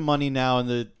 he's got the money now,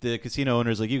 and the casino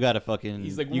owner's like, you gotta fucking,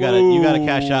 he's like, you gotta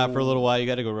cash out for a little while. You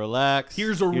gotta go relax.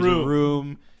 Here's a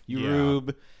room. You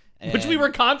rube. Which we were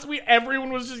constantly.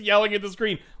 Everyone was just yelling at the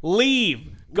screen.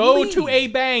 Leave. Go to a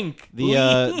bank.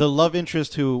 The love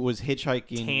interest who was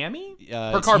hitchhiking, Tammy,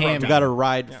 her car broke down. got a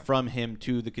ride from him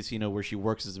to the casino where she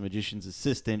works as a magician's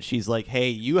assistant. She's like,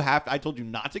 "Hey, I told you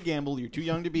not to gamble. You're too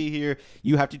young to be here.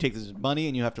 You have to take this money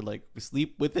and you have to like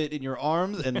sleep with it in your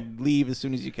arms and leave as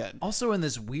soon as you can." Also, in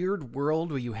this weird world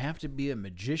where you have to be a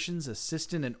magician's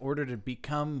assistant in order to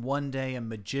become one day a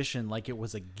magician, like it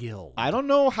was a guild. I don't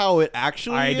know how it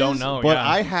actually is, don't know, but yeah.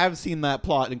 I have seen that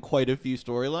plot in quite a few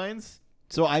storylines.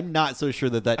 So I'm not so sure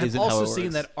that isn't how it works. I've also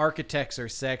seen that architects are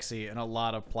sexy in a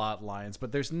lot of plot lines,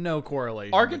 but there's no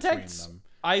correlation Architects, between them.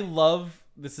 I love.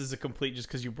 This is a complete just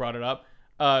because you brought it up.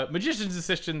 Magician's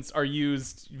assistants are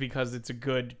used because it's a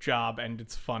good job and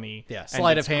it's funny. Yeah,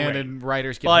 sleight of hand, great. and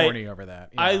writers get But horny over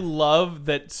that. Yeah. I love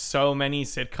that so many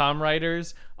sitcom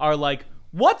writers are like,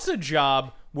 what's a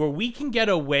job where we can get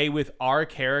away with our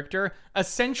character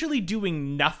essentially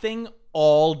doing nothing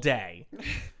all day?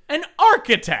 An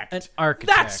architect. An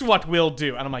architect. That's what we'll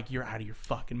do. And I'm like, you're out of your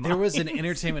fucking mind. There was an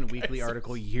Entertainment Weekly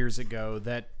article years ago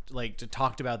that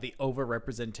talked about the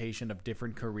overrepresentation of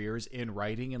different careers in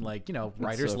writing, and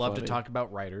writers so love funny. to talk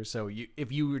about writers. So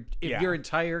if your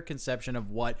entire conception of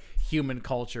what human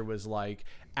culture was like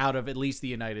out of at least the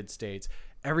United States,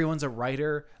 everyone's a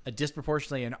writer, a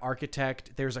disproportionately an architect.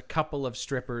 There's a couple of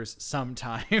strippers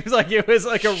sometimes. It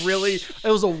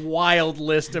was a wild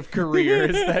list of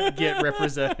careers that get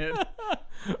represented.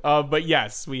 But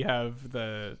yes, we have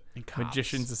the cops.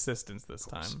 magician's assistants this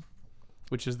time,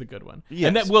 which is the good one.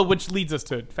 Yes. And which leads us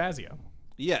to Fazio.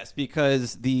 Yes,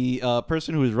 because the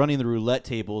person who is running the roulette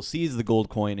table sees the gold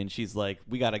coin, and she's like,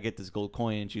 "We gotta get this gold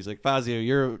coin." And she's like, "Fazio,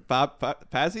 you're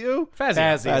Fazio?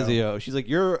 Fazio." She's like,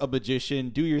 "You're a magician.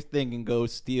 Do your thing and go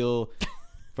steal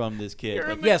from this kid."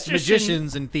 You're a Like, Yes,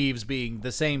 magicians and thieves being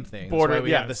the same thing. That's why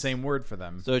we have the same word for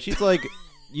them. so she's like,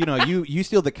 you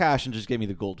steal the cash and just give me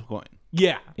the gold coin.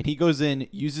 Yeah. And he goes in,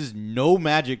 uses no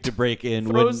magic to break in.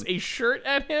 Throws a shirt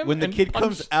at him. When the kid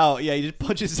comes out, he just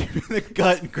punches him in the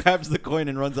gut and grabs the coin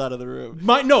and runs out of the room.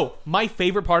 My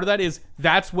favorite part of that is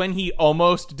that's when he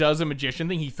almost does a magician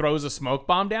thing. He throws a smoke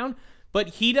bomb down. But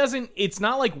he doesn't, it's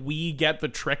not like we get the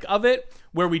trick of it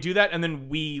where we do that and then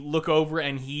we look over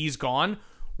and he's gone.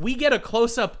 We get a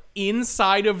close-up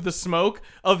inside of the smoke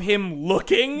of him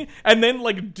looking and then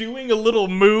like doing a little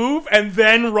move and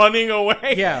then running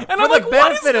away. Yeah. And I'm like,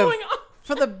 what is going on?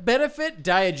 For the benefit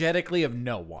diegetically of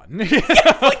no one. What's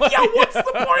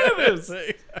the point of this?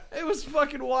 It was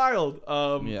fucking wild.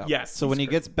 Yes. So when he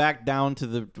gets back down to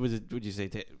the, would you say,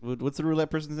 what's the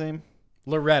roulette person's name?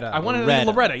 Loretta. I wanted to name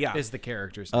Loretta, yeah. Is the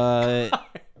character's name.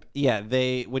 Yeah,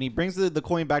 when he brings the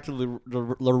coin back to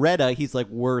Loretta, he's like,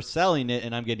 we're selling it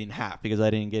and I'm getting half because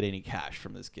I didn't get any cash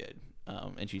from this kid.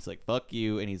 And she's like, fuck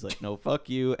you. And he's like, no, fuck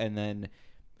you. And then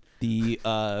the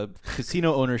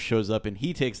casino owner shows up and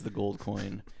he takes the gold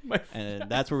coin. And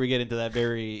that's where we get into that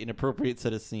very inappropriate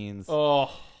set of scenes. Oh.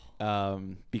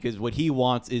 Because what he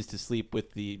wants is to sleep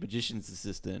with the magician's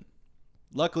assistant.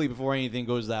 Luckily, before anything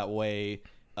goes that way,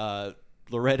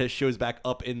 Loretta shows back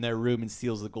up in their room and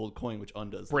steals the gold coin, which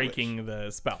undoes breaking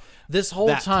the spell. This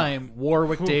whole time,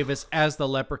 Warwick Davis, as the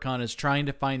Leprechaun, is trying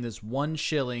to find this 1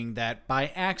 shilling that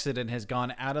by accident has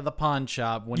gone out of the pawn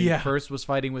shop when he first was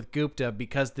fighting with Gupta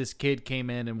because this kid came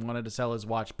in and wanted to sell his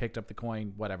watch, picked up the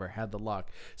coin, whatever, had the luck.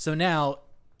 So now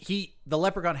the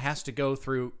Leprechaun has to go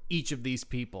through each of these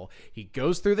people. He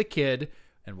goes through the kid,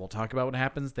 and we'll talk about what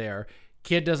happens there.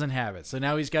 Kid doesn't have it. So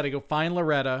now he's got to go find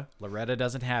Loretta. Loretta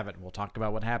doesn't have it. We'll talk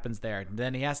about what happens there. And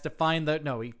then he has to find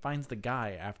he finds the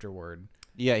guy afterward.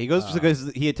 Yeah, he goes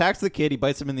because he attacks the kid. He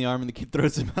bites him in the arm and the kid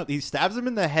throws him out. He stabs him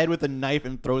in the head with a knife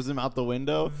and throws him out the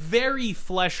window. Very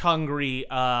flesh-hungry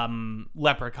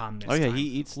leprechaun this time. He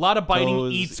eats a lot of biting,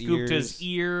 toes, eats Gupta's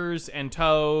ears and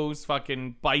toes,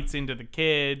 fucking bites into the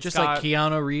kid. Just like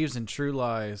Keanu Reeves in True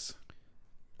Lies.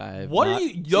 What are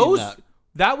you... Those...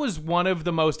 That was one of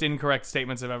the most incorrect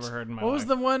statements I've ever heard in my life. What was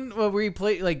the one where he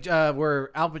played, where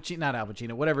not Al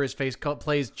Pacino, whatever his face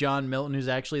plays John Milton, who's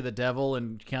actually the devil,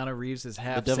 and Keanu Reeves is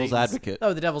half the Devil's Advocate.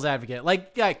 Oh, the Devil's Advocate.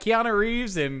 Keanu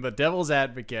Reeves and the Devil's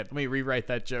Advocate. Let me rewrite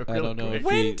that joke real quick.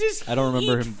 When does he I don't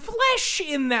remember him. flesh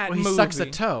in that movie? He sucks a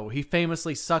toe. He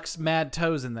famously sucks mad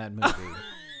toes in that movie.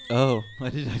 Oh, I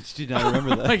did not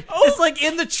remember that. It's like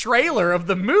in the trailer of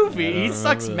the movie. He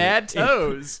sucks mad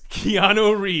toes.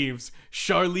 Keanu Reeves,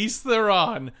 Charlize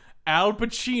Theron, Al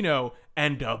Pacino,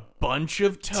 and a bunch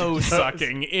of toe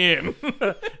sucking in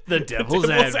The Devil's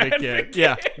Advocate.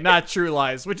 Yeah, not True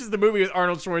Lies, which is the movie with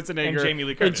Arnold Schwarzenegger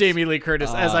and Jamie Lee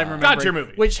Curtis. As I'm remembering. Got your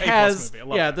movie. Which has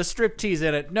movie. the striptease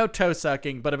in it, no toe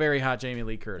sucking, but a very hot Jamie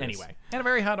Lee Curtis. Anyway. And a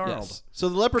very hot Arnold. Yes. So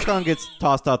the leprechaun gets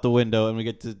tossed out the window, and we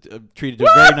get to treat it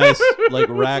to a very nice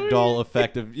ragdoll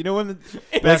effect of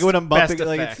when I'm bumping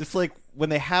it's just like when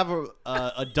they have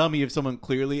a dummy of someone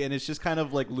clearly, and it's just kind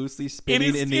of like loosely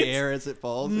spinning in the air as it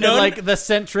falls. No, the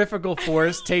centrifugal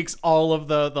force takes all of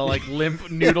the limp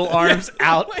noodle arms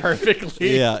out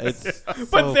perfectly. Yeah, it's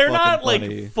but they're not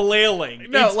funny. Flailing.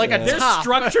 No, they're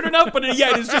structured enough, but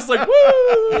it's just like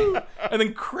woo, and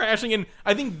then crashing in.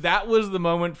 I think that was the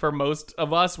moment for most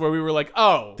of us where we were like,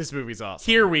 "Oh, this movie's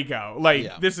awesome. Here we go.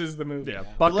 This is the movie." Yeah,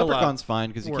 the leprechaun's fine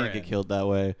because you can't get killed that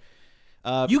way.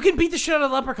 You can beat the shit out of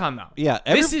the leprechaun though. Yeah,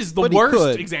 this is the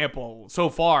worst example so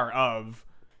far of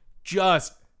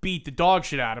just beat the dog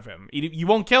shit out of him. You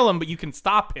won't kill him, but you can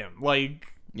stop him.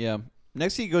 Yeah.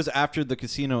 Next, he goes after the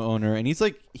casino owner, and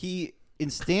he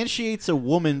instantiates a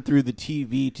woman through the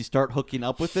TV to start hooking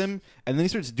up with him, and then he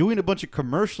starts doing a bunch of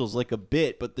commercials like a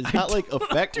bit, but there's not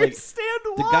effect.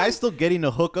 The guy's still getting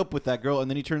to hook up with that girl, and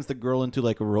then he turns the girl into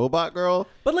a robot girl.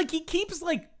 But he keeps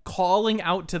calling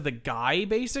out to the guy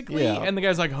basically, and the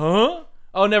guy's like, "Huh?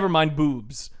 Oh, never mind,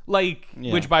 boobs."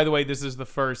 Which by the way, this is the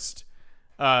first.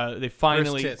 They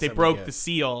broke the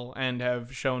seal and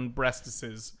have shown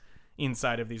breastises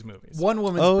inside of these movies. One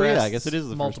woman's breasts. I guess it is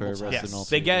the first pair of breasts in all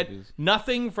they get movies.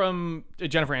 Nothing from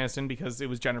Jennifer Aniston because it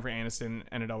was Jennifer Aniston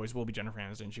and it always will be Jennifer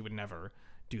Aniston. She would never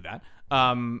do that.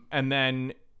 And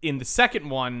then in the second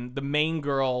one, the main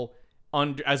girl,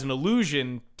 as an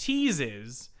illusion,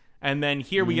 teases. And then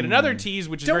here we get another tease,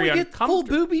 which is very uncomfortable.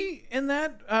 Don't we get full booby in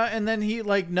that? And then he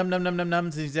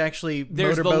nums. He's actually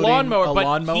there's the lawnmower,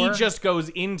 but he just goes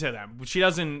into them. She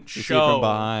doesn't show. See from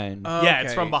behind. Yeah,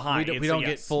 it's from behind. We don't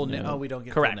get full nips. Oh, we don't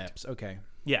get full nips. Okay.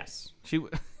 Yes. So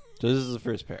this is the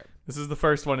first pair. This is the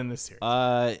first one in this series.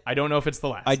 I don't know if it's the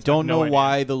last. I don't know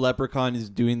why the leprechaun is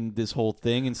doing this whole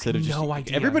thing instead of just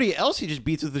idea. Everybody else he just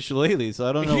beats with the shillelagh. So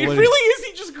I don't know. It really is.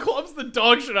 He just clubs the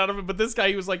dog shit out of him. But this guy,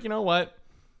 he was like, you know what?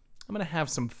 I'm gonna have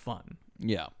some fun.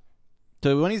 Yeah.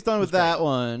 So when he's done with that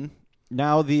one,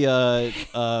 now the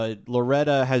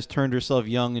Loretta has turned herself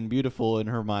young and beautiful in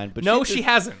her mind. But no, she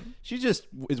hasn't. She just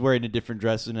is wearing a different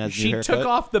dress and has a new haircut. She took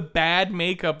off the bad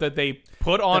makeup that they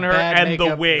put on her and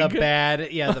the wig.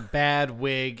 The bad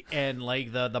wig and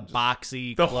like the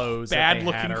boxy clothes that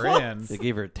they had her in. They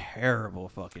gave her a terrible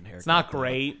fucking haircut. It's not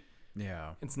great.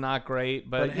 Yeah, it's not great,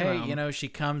 but hey, she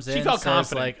comes in. She felt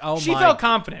confident. Like, oh, she felt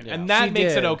confident, and that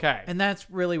makes it okay. And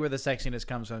that's really where the sexiness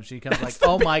comes from. She comes like,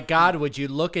 oh my God, would you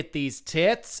look at these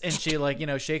tits? And she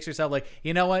shakes herself like,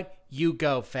 you know what? You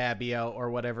go, Fabio,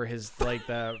 or whatever his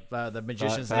the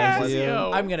magician's name was.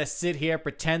 I'm gonna sit here,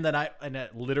 pretend that in a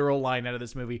literal line out of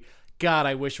this movie. God,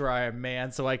 I wish I were a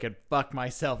man so I could fuck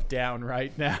myself down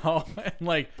right now. And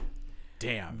like.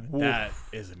 Damn, that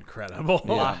is incredible.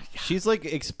 Yeah. She's like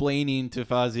explaining to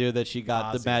Fazio that she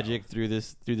got the magic through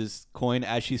this coin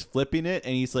as she's flipping it,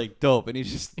 and he's like, dope, and he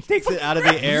just takes it out of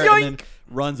the air and then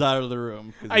runs out of the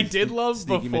room. I did love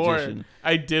before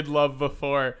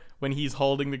when he's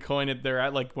holding the coin and they're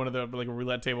at like one of the like a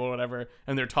roulette table or whatever,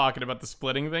 and they're talking about the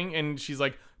splitting thing, and she's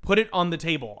like, put it on the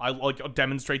table. I'll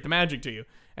demonstrate the magic to you.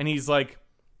 And he's like,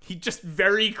 he just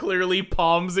very clearly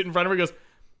palms it in front of her and goes,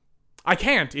 I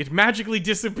can't. It magically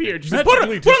disappeared. She's like, put it on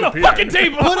the fucking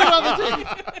table. Put it on the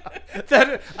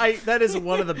table. That is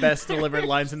one of the best delivered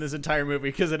lines in this entire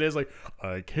movie because it is like,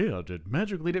 I can't. It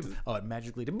magically did. Oh, it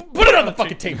magically did. Put it on the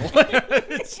fucking table.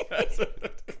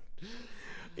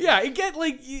 Yeah,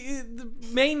 the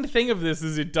main thing of this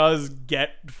is it does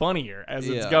get funnier as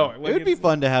it's going. It would be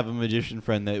fun to have a magician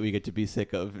friend that we get to be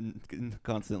sick of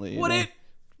constantly. Would it?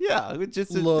 Yeah, it's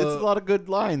a lot of good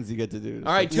lines you get to do.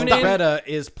 All right, tune in. Loretta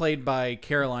is played by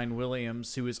Caroline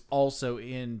Williams, who is also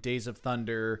in Days of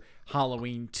Thunder,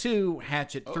 Halloween 2,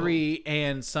 Hatchet 3,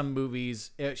 and some movies.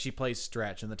 She plays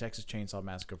Stretch in the Texas Chainsaw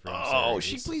Massacre film series. Oh,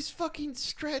 she plays fucking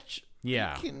Stretch.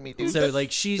 Yeah. Are you kidding me, dude? So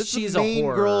like she's the a main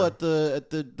horror girl at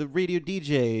the radio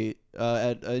DJ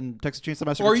in Texas Chainsaw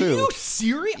Massacre 2. Are you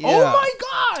serious? Yeah. Oh my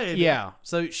god! Yeah.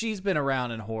 So she's been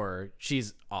around in horror.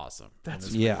 She's awesome.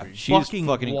 She's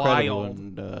fucking incredible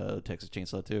in Texas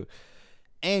Chainsaw 2.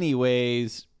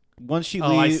 Anyways, once she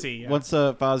leaves, once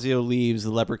Fazio leaves,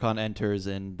 the Leprechaun enters,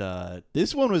 and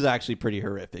this one was actually pretty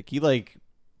horrific. He like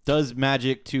does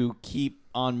magic to keep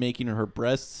on making her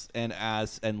breasts and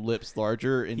ass and lips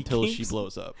larger until she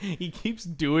blows up. He keeps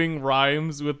doing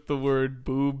rhymes with the word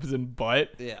boobs and butt.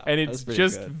 Yeah, and it's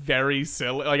just very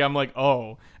silly. Like I'm like,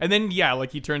 oh. And then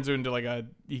like he turns her into like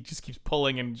he just keeps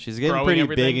pulling and she's getting pretty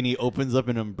big, and he opens up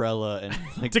an umbrella and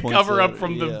like to cover up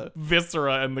from the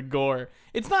viscera and the gore.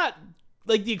 It's not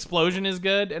like the explosion is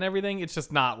good and everything. It's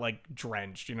just not like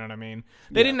drenched. You know what I mean?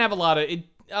 They didn't have a lot of it.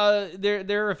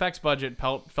 Their effects budget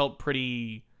felt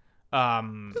pretty.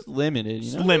 Just limited,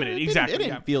 limited, exactly. It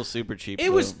didn't feel super cheap. It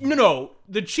was no.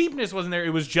 The cheapness wasn't there.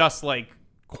 It was just like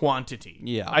quantity.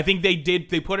 Yeah, I think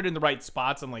they put it in the right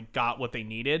spots and like got what they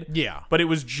needed. Yeah, but it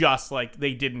was just like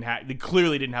they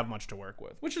clearly didn't have much to work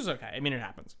with, which is okay. I mean, it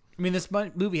happens. I mean, this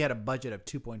movie had a budget of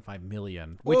 $2.5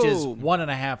 million, which is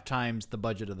 1.5 times the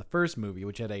budget of the first movie,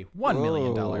 which had a $1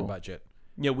 million budget.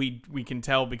 Yeah, we can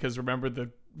tell because remember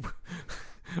the.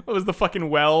 What was the fucking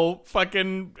well?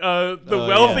 Fucking the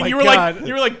well thing. You were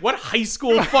like, what high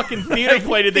school fucking theater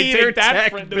play did they take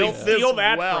that from? Did they steal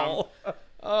that from?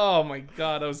 Oh my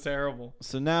god, that was terrible.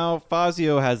 So now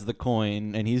Fazio has the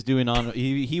coin, and he's doing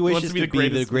he wishes to be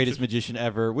the greatest magician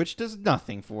ever, which does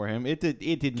nothing for him. It did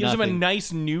Gives nothing. him a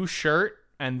nice new shirt,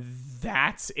 and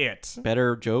that's it.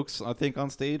 Better jokes, I think, on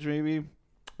stage maybe.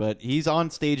 But he's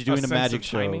on stage doing a magic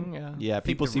show. Timing, yeah,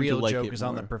 people seem to like it. The real joke is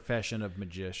on the profession of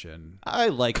magician. I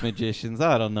like magicians.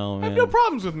 I don't know, man. I have no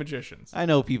problems with magicians. I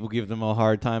know people give them a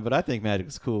hard time, but I think magic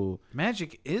is cool.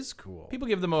 Magic is cool. People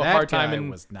give them a hard time, and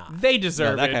was not. They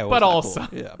deserve it, but also.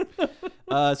 Cool.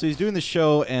 Yeah. So he's doing the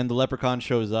show, and the Leprechaun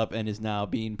shows up and is now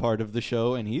being part of the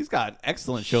show, and he's got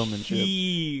excellent showmanship.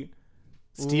 He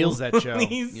steals that show.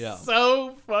 He's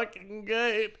so fucking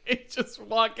good. It's just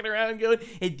walking around going,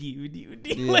 like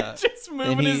just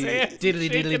moving his hands.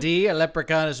 Diddly diddly dee, a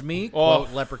leprechaun is me.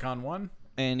 Quote, Leprechaun 1.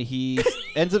 And he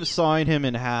ends up sawing him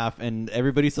in half, and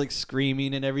everybody's like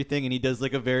screaming and everything, and he does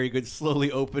like a very good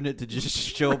slowly open it to just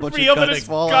show a bunch of guts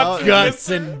fall out. Guts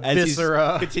and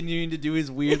viscera. He's continuing to do his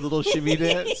weird little shimmy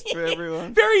dance for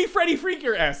everyone. Very Freddy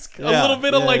Freaker-esque. A little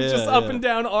bit of just up and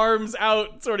down, arms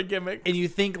out sort of gimmick. And you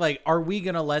think like, are we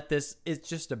going to let this, it's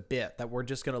just a bit that we're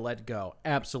just going to let go.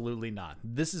 Absolutely not.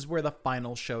 This is where the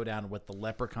final showdown with the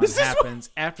Leprechaun happens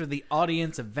after the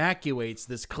audience evacuates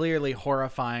this clearly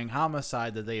horrifying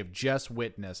homicide that they have just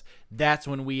witnessed. That's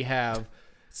when we have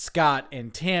Scott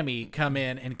and Tammy come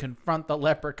in and confront the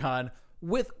Leprechaun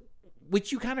with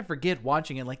which you kind of forget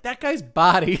watching it. Like, that guy's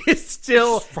body is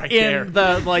still right in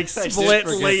there. the, like, split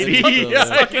lady.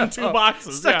 Stuck in 2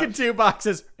 boxes. Stuck in 2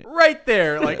 boxes right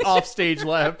there, like, off stage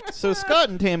left. So Scott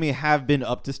and Tammy have been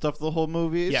up to stuff the whole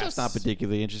movie. It's Yes. just not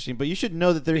particularly interesting, but you should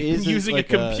know that there is using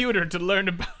like a computer to learn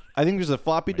about. I think there's a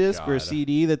floppy disk or a God.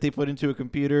 CD that they put into a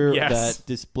computer Yes. that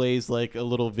displays like a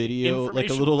little video, like a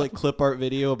Information. little like clip art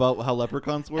video about how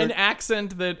leprechauns work. An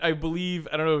accent that I believe,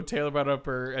 I don't know if Taylor brought up,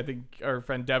 or I think our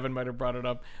friend Devin might have brought it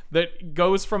up, that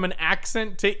goes from an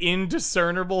accent to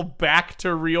indiscernible back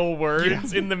to real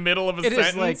words in the middle of a It is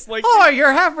sentence. like, oh, your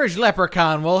average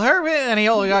leprechaun will hurt it, and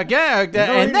he'll get gagged,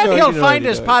 and then he'll find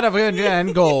his pot of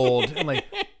and gold. I'm like,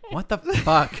 what the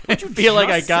fuck? I feel like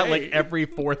I got like every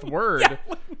 4th word.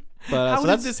 But How so did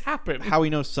that's this happen? how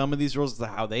we know some of these rules,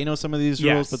 how they know some of these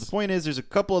rules. Yes. But the point is, there's a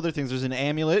couple other things. There's an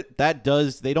amulet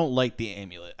they don't like the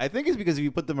amulet. I think it's because if you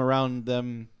put them around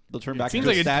them, they'll turn back Seems into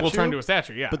like a it statue. will turn to a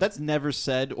statue, yeah. But that's never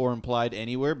said or implied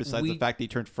anywhere besides the fact they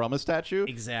turned from a statue when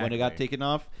Exactly. it got taken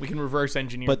off. we can reverse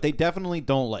engineer. But they definitely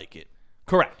don't like it.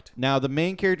 Correct. Now, the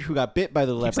main character who got bit by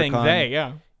the Keep saying leprechaun, they,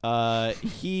 yeah.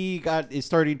 he is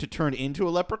starting to turn into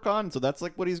a leprechaun, so that's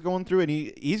like what he's going through, and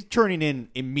he's turning in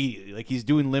immediately. Like, he's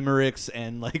doing limericks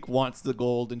and like wants the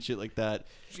gold and shit like that.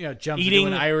 You know, jumps Eating-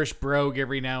 into an Irish brogue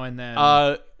every now and then.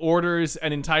 Orders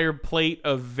an entire plate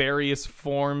of various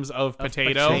forms of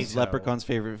potato. potato. Leprechaun's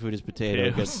favorite food is potato,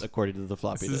 Potatoes. according to the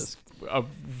floppy This disk.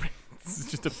 this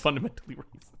is just a fundamentally racist.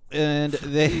 And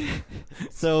they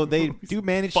do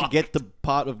manage to get the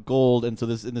pot of gold, and so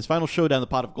in this final showdown, the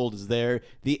pot of gold is there.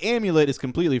 The amulet is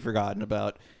completely forgotten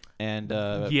about, and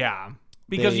Yeah.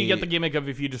 Because you they- get the gimmick of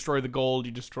if you destroy the gold,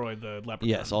 you destroy the leprechaun.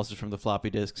 yes, also from the floppy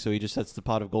disk. So he just sets the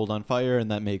pot of gold on fire, and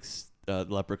that makes the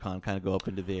leprechaun kind of go up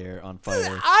into the air on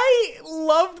fire. I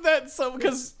loved that so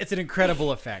because It's an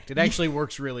incredible effect. It actually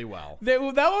works really well. that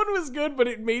one was good, but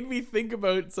it made me think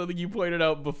about something you pointed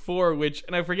out before, which,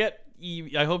 and I forget,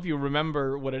 I hope you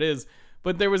remember what it is,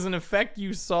 but there was an effect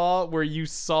you saw where you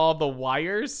saw the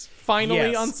wires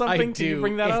finally Yes, on something. I Can you do.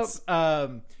 bring that It's,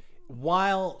 up?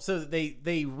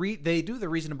 They do the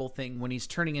reasonable thing when he's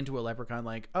turning into a leprechaun,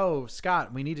 like, oh,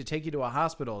 Scott, we need to take you to a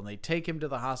hospital, and they take him to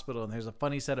the hospital, and there's a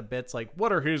funny set of bits like,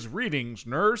 what are his readings,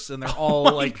 nurse? And they're all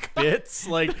like bits,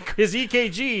 like his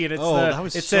EKG, and it's that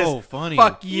was it so says, funny.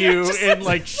 fuck you, just and says,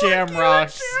 like "Fuck you," and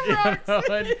shamrocks,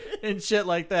 shamrocks. and shit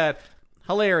like that.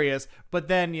 Hilarious. But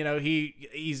then,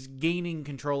 he's gaining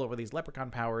control over these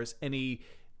leprechaun powers, and he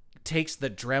takes the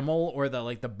Dremel or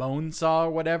the bone saw or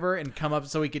whatever and come up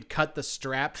so he could cut the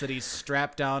straps that he's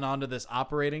strapped down onto this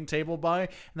operating table by. And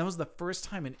that was the first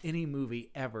time in any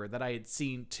movie ever that I had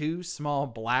seen 2 small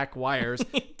black wires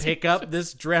pick up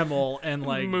this Dremel and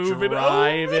Move it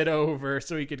drive it over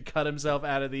so he could cut himself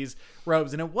out of these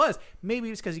ropes. And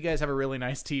maybe it's because you guys have a really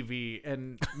nice TV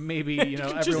and maybe,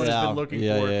 everyone has been looking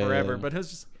for it forever. But it was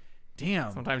just,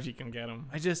 damn. Sometimes you can get them.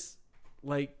 I just,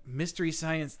 Mystery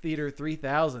Science Theater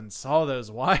 3000 saw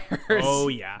those wires. Oh,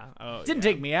 yeah. Didn't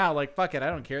take me out. Like, fuck it, I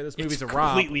don't care. This movie's a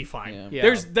romp. Completely fine.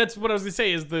 Yeah. That's what I was gonna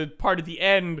say. Is the part at the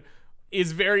end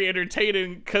is very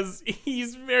entertaining because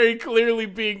he's very clearly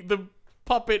being the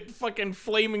puppet, fucking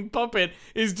flaming puppet,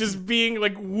 is just being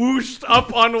like whooshed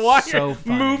up on wire, So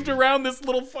funny. moved around this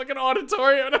little fucking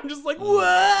auditorium, and I'm just like, whoa.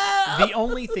 The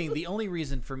only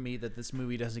reason for me that this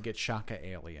movie doesn't get Shaka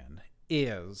Alien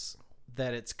is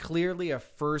that it's clearly a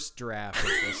first draft of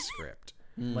this script.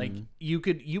 Like,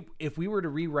 if we were to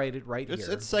rewrite it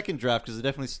It's second draft because they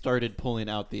definitely started pulling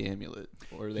out the amulet,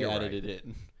 or they You're added right. it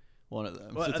in. One of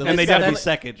them. Well, So it's and at they least definitely-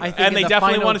 second I draft. think And in they the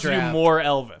definitely final wanted to do draft- more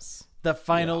Elvis. The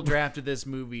final draft of this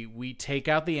movie, we take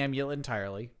out the amulet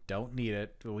entirely. Don't need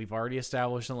it. We've already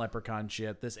established the leprechaun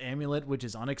shit. This amulet, which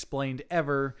is unexplained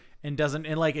ever and doesn't,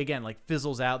 and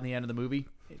fizzles out in the end of the movie,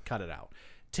 cut it out.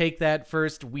 Take that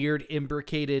first weird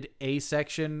imbricated A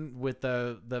section with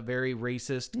the very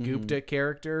racist Gupta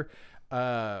character.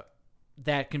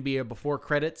 That can be a before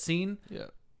credits scene. Yeah.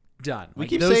 Done. We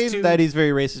keep saying that he's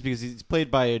very racist because he's played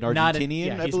by an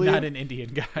Argentinian, I he's believe. not an Indian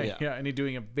guy. Yeah. And he's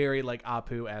doing a very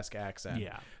Apu-esque accent.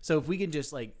 Yeah. So if we can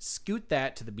just scoot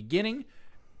that to the beginning,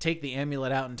 take the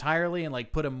amulet out entirely and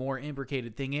put a more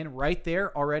imbricated thing in right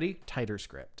there already, tighter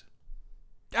script.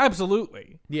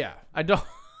 Absolutely. Yeah. I don't.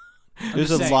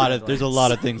 There's a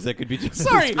lot of things that could be.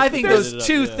 Sorry, I think There's those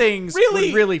two things Really?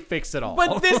 would really fix it all.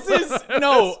 But this is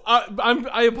no.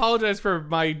 I apologize for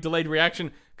my delayed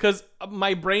reaction because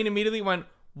my brain immediately went,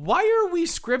 "Why are we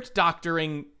script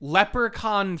doctoring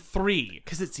Leprechaun 3?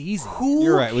 because it's easy. Who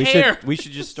You're right. cares? We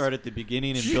should just start at the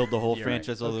beginning and build the whole You're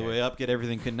franchise right. all the Okay. way up, get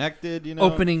everything connected.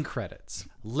 Opening credits.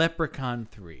 Leprechaun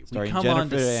 3. We Starring come on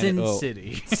to Jennifer Sin An- oh.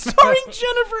 City. Starring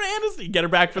Jennifer Aniston. Get her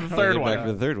back for the third Get one. back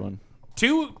for the third one.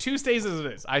 Two stays as it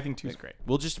is. I think two's great.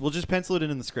 We'll just pencil it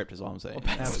in the script. Is all I'm saying.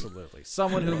 Absolutely.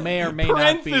 Someone who may or may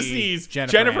not be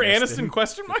Jennifer Aniston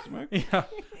question mark. Yeah.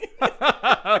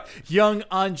 Young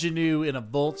ingenue in a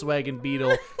Volkswagen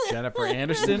Beetle. Jennifer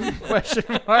Aniston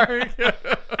question mark.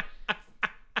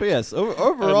 But yes,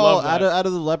 overall, out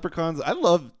of the Leprechauns, I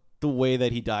love the way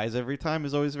that he dies every time.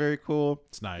 Is always very cool.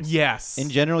 It's nice. Yes. In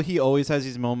general, he always has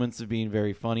these moments of being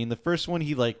very funny. In the first one,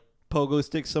 he like pogo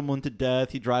sticks someone to death.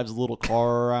 He drives a little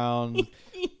car around.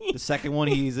 The second one,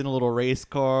 he's in a little race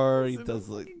car. He does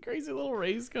like crazy little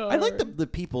race car. I like the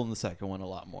people in the second one a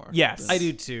lot more. Yes, I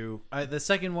do too. The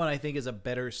second one I think is a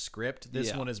better script.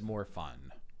 This one is more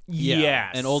fun. Yeah.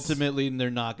 Yes. And ultimately,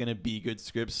 they're not going to be good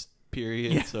scripts.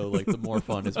 Period. Yeah. So like the more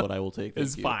fun is what I will take.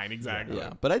 It's fine, exactly.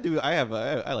 Yeah, but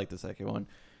I like the second one.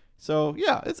 So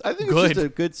yeah, I think it's just a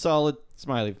good solid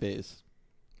smiley face.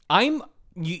 I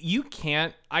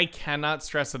cannot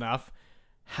stress enough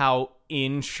how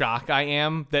in shock I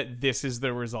am that this is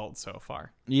the result so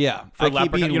far. Yeah, for I keep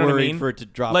Leprechaun, being you know worried what I mean? for it to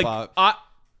drop off.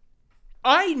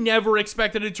 I never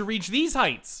expected it to reach these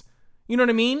heights. You know what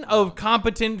I mean? Of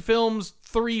competent films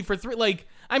 3 for 3. Like,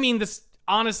 I mean, this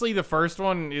honestly, the first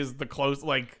one is the close.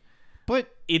 Like, but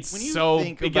it's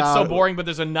it gets so boring. But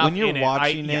there's enough when you're in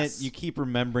watching it. Yes. You keep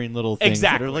remembering little things.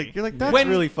 Exactly. That are like, you're like, that's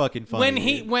really fucking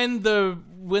funny.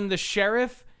 When the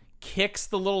sheriff kicks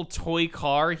the little toy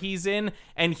car he's in,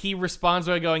 and he responds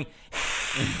by going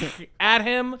at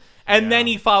him, and then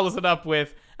he follows it up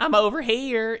with "I'm over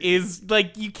here," is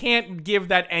like, you can't give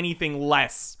that anything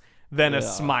less than a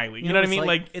smiley. You know what I mean?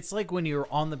 Like it's like when you're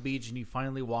on the beach and you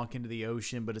finally walk into the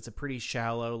ocean, but it's a pretty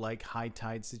shallow, like high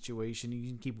tide situation. You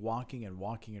can keep walking and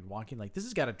walking and walking. Like, this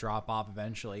has got to drop off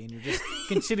eventually, and you're just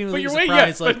continually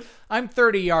surprised. Like, I'm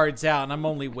 30 yards out and I'm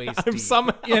only waist deep.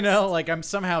 You know, like I'm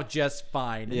somehow just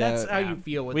fine. And that's how you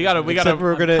feel with we're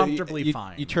comfortably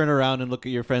fine. You turn around and look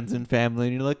at your friends and family,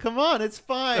 and you're like, "Come on, it's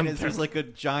fine." It's just like a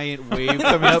giant wave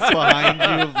coming up behind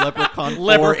you of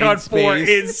Leprechaun 4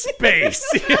 in space.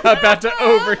 About to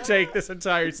overtake this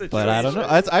entire situation. But I don't know.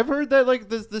 I've heard that like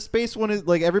the space one is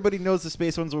like, everybody knows the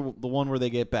space one's the one where they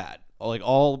get bad. Like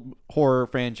all horror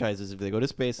franchises, if they go to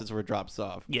space, that's where it drops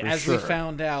off. Yeah, as we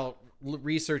found out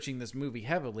researching this movie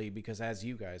heavily, because as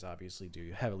you guys obviously do,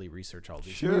 you heavily research all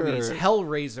these movies.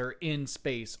 Hellraiser in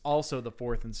space, also the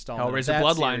 4th installment. Hellraiser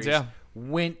Bloodlines,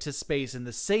 went to space in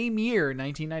the same year,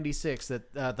 1996,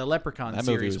 that the Leprechaun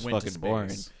series went to space.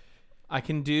 Boring.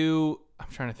 I'm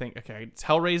trying to think. Okay, it's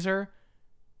Hellraiser.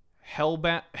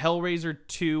 Hellraiser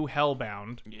 2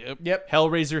 Hellbound. Yep.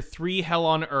 Hellraiser 3 Hell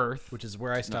on Earth, which is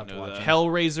where I stopped watching.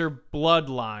 Hellraiser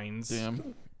Bloodlines.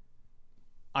 Damn.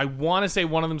 I want to say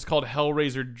one of them is called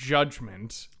Hellraiser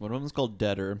Judgment. One of them is called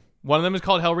Deader. One of them is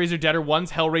called Hellraiser Deader.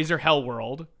 One's Hellraiser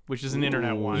Hellworld, which is an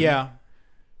internet one. Yeah.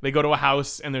 They go to a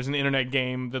house and there's an internet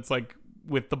game that's like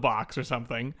with the box or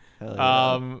something.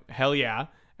 Hell yeah.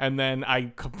 And then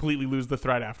I completely lose the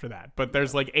thread after that. But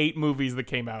there's like 8 movies that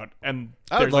came out, and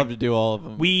I'd love to do all of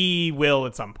them. We will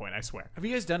at some point, I swear. Have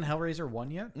you guys done Hellraiser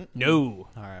 1 yet? No.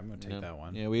 All right, I'm gonna take that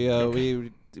one. Yeah,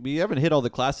 we haven't hit all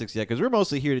the classics yet, because we're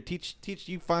mostly here to teach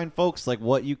you fine folks like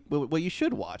what you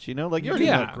should watch. You know, like you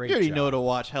already know to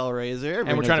watch Hellraiser,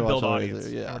 and we're trying to build audience.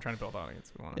 Yeah, and we're trying to build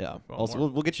audience. Also,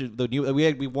 we'll get you the new.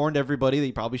 We warned everybody that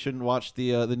you probably shouldn't watch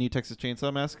the new Texas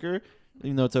Chainsaw Massacre,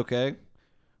 even though it's okay.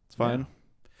 It's fine. Yeah.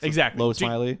 Exactly. Low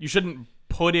smiley. You shouldn't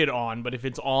put it on, but if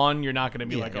it's on, you're not going to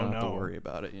be like, you oh don't no. have to worry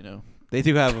about it. You know, they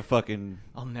do have a fucking.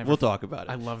 We'll talk about it.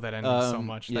 I love that ending so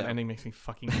much. That ending makes me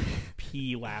fucking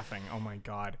pee laughing. Oh my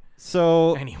god.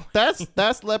 So anyway,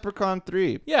 that's Leprechaun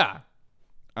 3. Yeah.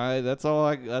 That's all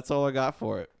I got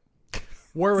for it.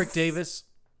 Warwick Davis.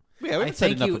 Yeah, we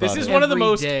said enough about this is one of the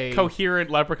most coherent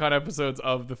Leprechaun episodes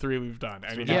of the 3 we've done.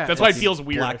 I mean, that's why it feels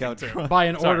weird. By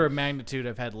an order of magnitude,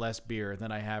 I've had less beer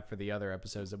than I have for the other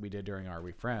episodes that we did during Are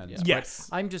We Friends. Yeah. Yes.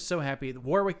 But I'm just so happy.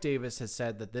 Warwick Davis has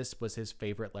said that this was his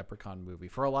favorite Leprechaun movie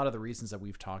for a lot of the reasons that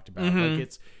we've talked about. Mm-hmm.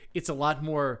 Like it's a lot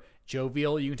more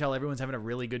jovial. You can tell everyone's having a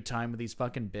really good time with these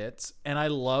fucking bits. And I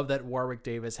love that Warwick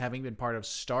Davis, having been part of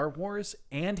Star Wars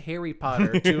and Harry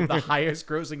Potter, 2 of the highest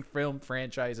grossing film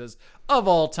franchises of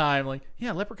all time, like,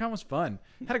 yeah, Leprechaun was fun.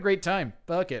 Had a great time.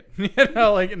 Fuck it. You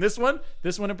know, like, and this one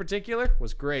in particular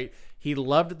was great. He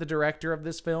loved the director of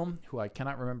this film, who I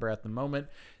cannot remember at the moment,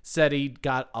 said he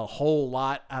got a whole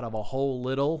lot out of a whole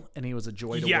little, and he was a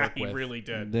joy to work with. Yeah, he really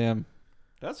did. Damn.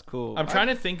 That's cool. I'm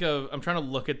trying to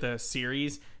look at the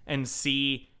series and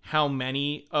see how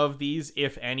many of these,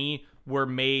 if any, were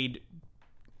made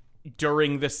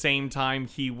during the same time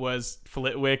he was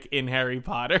Flitwick in Harry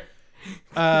Potter.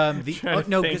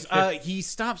 Because he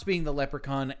stops being the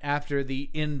Leprechaun after the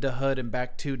In the Hood and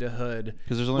Back to the Hood.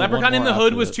 Because there's only Leprechaun in the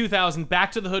Hood was it. 2000.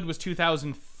 Back to the Hood was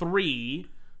 2003.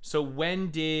 So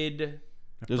when did?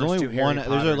 There's only one.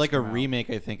 There's like a remake,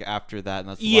 I think, after that, and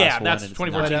that's the last one. That's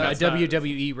 2014. A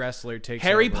WWE wrestler takes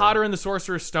Harry over. Potter and the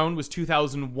Sorcerer's Stone was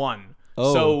 2001.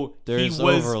 Oh, so there's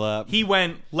overlap. He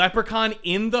went Leprechaun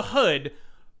in the Hood.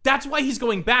 That's why he's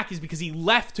going back, is because he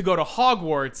left to go to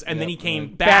Hogwarts, and then he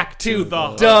came back to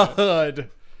the Hood,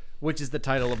 which is the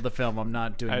title of the film. I'm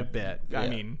not doing a bit. I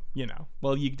mean,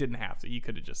 well, you didn't have to. You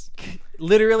could have just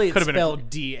literally it's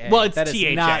spelled D-A. Well, it's that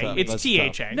T-H-A. It's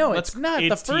T-H-A. No, it's not.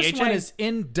 The first one is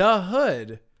In the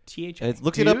Hood. T-H-A.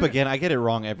 Look it up again. I get it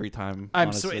wrong every time.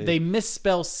 I'm sorry. They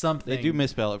misspell something. They do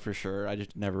misspell it for sure. I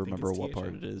just never remember what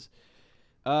part it is.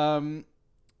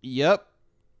 Yep.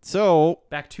 So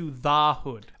back to the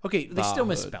Hood. Okay, they still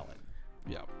misspell it.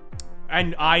 Yeah.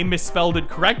 And I misspelled it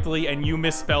correctly, and you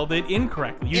misspelled it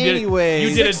incorrectly. You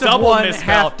Anyways, did a double one,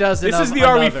 misspell. This is the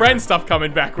Are We Friends stuff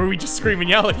coming back, where we just scream and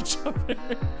yell at each other.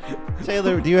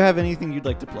 Taylor, do you have anything you'd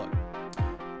like to plug?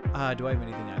 Do I have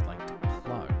anything I'd like to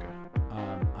plug?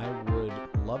 I would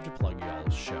love to plug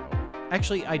y'all's show.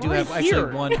 Actually, I do have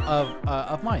one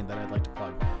of mine that I'd like to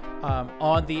plug.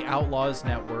 On the Outlaws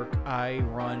Network, I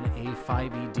run a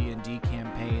 5e D&D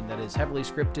campaign that is heavily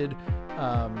scripted,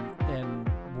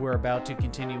 and we're about to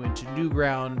continue into new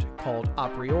ground called A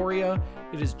Prioria.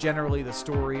 It is generally the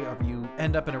story of you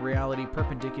end up in a reality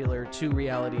perpendicular to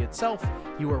reality itself.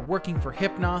 You are working for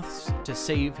Hypnoths to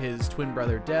save his twin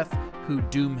brother Death, who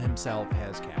Doom himself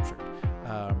has captured.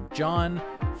 John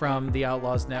from the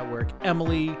Outlaws Network,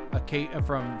 Emily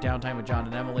from Downtime with John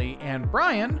and Emily, and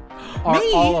Brian are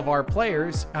all of our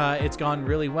players. It's gone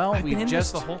really well. We've been in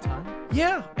this the whole time.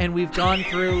 Yeah, and we've gone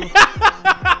through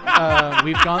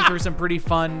some pretty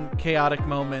fun, chaotic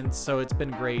moments. So it's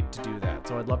been great to do that.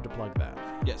 So I'd love to plug that.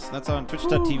 Yes, that's on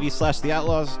twitch.tv/The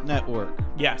Outlaws Network.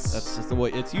 Yes, that's just the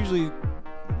way. It's usually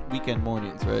weekend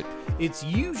mornings, right? It's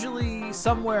usually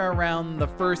somewhere around the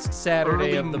first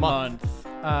Saturday of the month.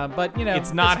 But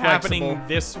it's not happening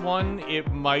this one.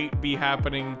 It might be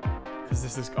happening because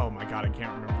this is. Oh my god, I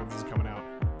can't remember when this is coming out.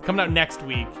 Coming out next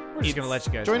week. We're just gonna let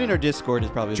you guys joining know. our Discord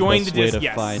is probably the best way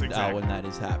to find out when that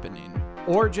is happening.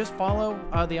 Or just follow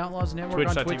the Outlaws Network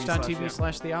on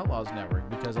twitch.tv/The Outlaws Network,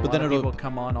 because a lot of people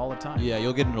come on all the time. Yeah,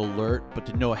 you'll get an alert, but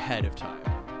to know ahead of time.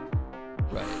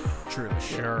 Right. True.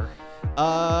 Sure.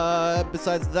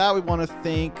 Besides that, we want to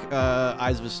thank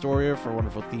Eyes of Astoria for a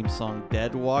wonderful theme song,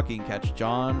 Dead Walk. You can catch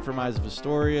John from Eyes of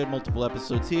Astoria in multiple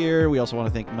episodes here. We also want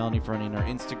to thank Melanie for running our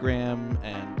Instagram,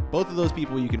 and both of those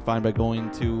people you can find by going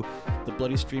to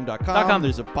thebloodystream.com.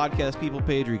 There's a podcast people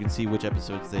page where you can see which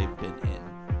episodes they've been in.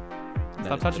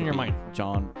 Stop touching your mic.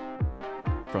 John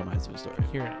from Eyes of Astoria.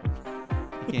 Hear it.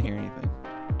 I can't hear anything.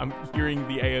 I'm hearing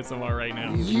the ASMR right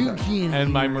now. You can't.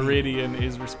 And my Meridian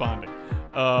is responding.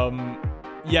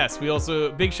 Yes, we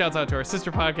also, big shouts out to our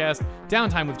sister podcast,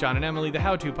 Downtime with John and Emily, the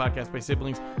how-to podcast by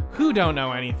siblings who don't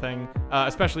know anything,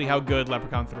 especially how good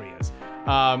Leprechaun 3 is.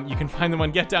 You can find them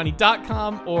on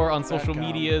getdowney.com or on social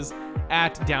medias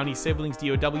at Downey Siblings,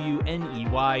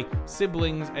 DOWNEY,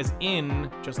 siblings as in,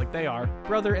 just like they are,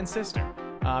 brother and sister.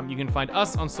 You can find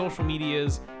us on social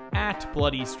medias at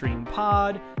Bloody Stream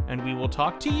Pod, and we will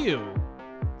talk to you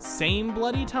same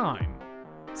bloody time,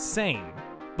 same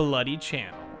bloody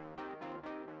channel.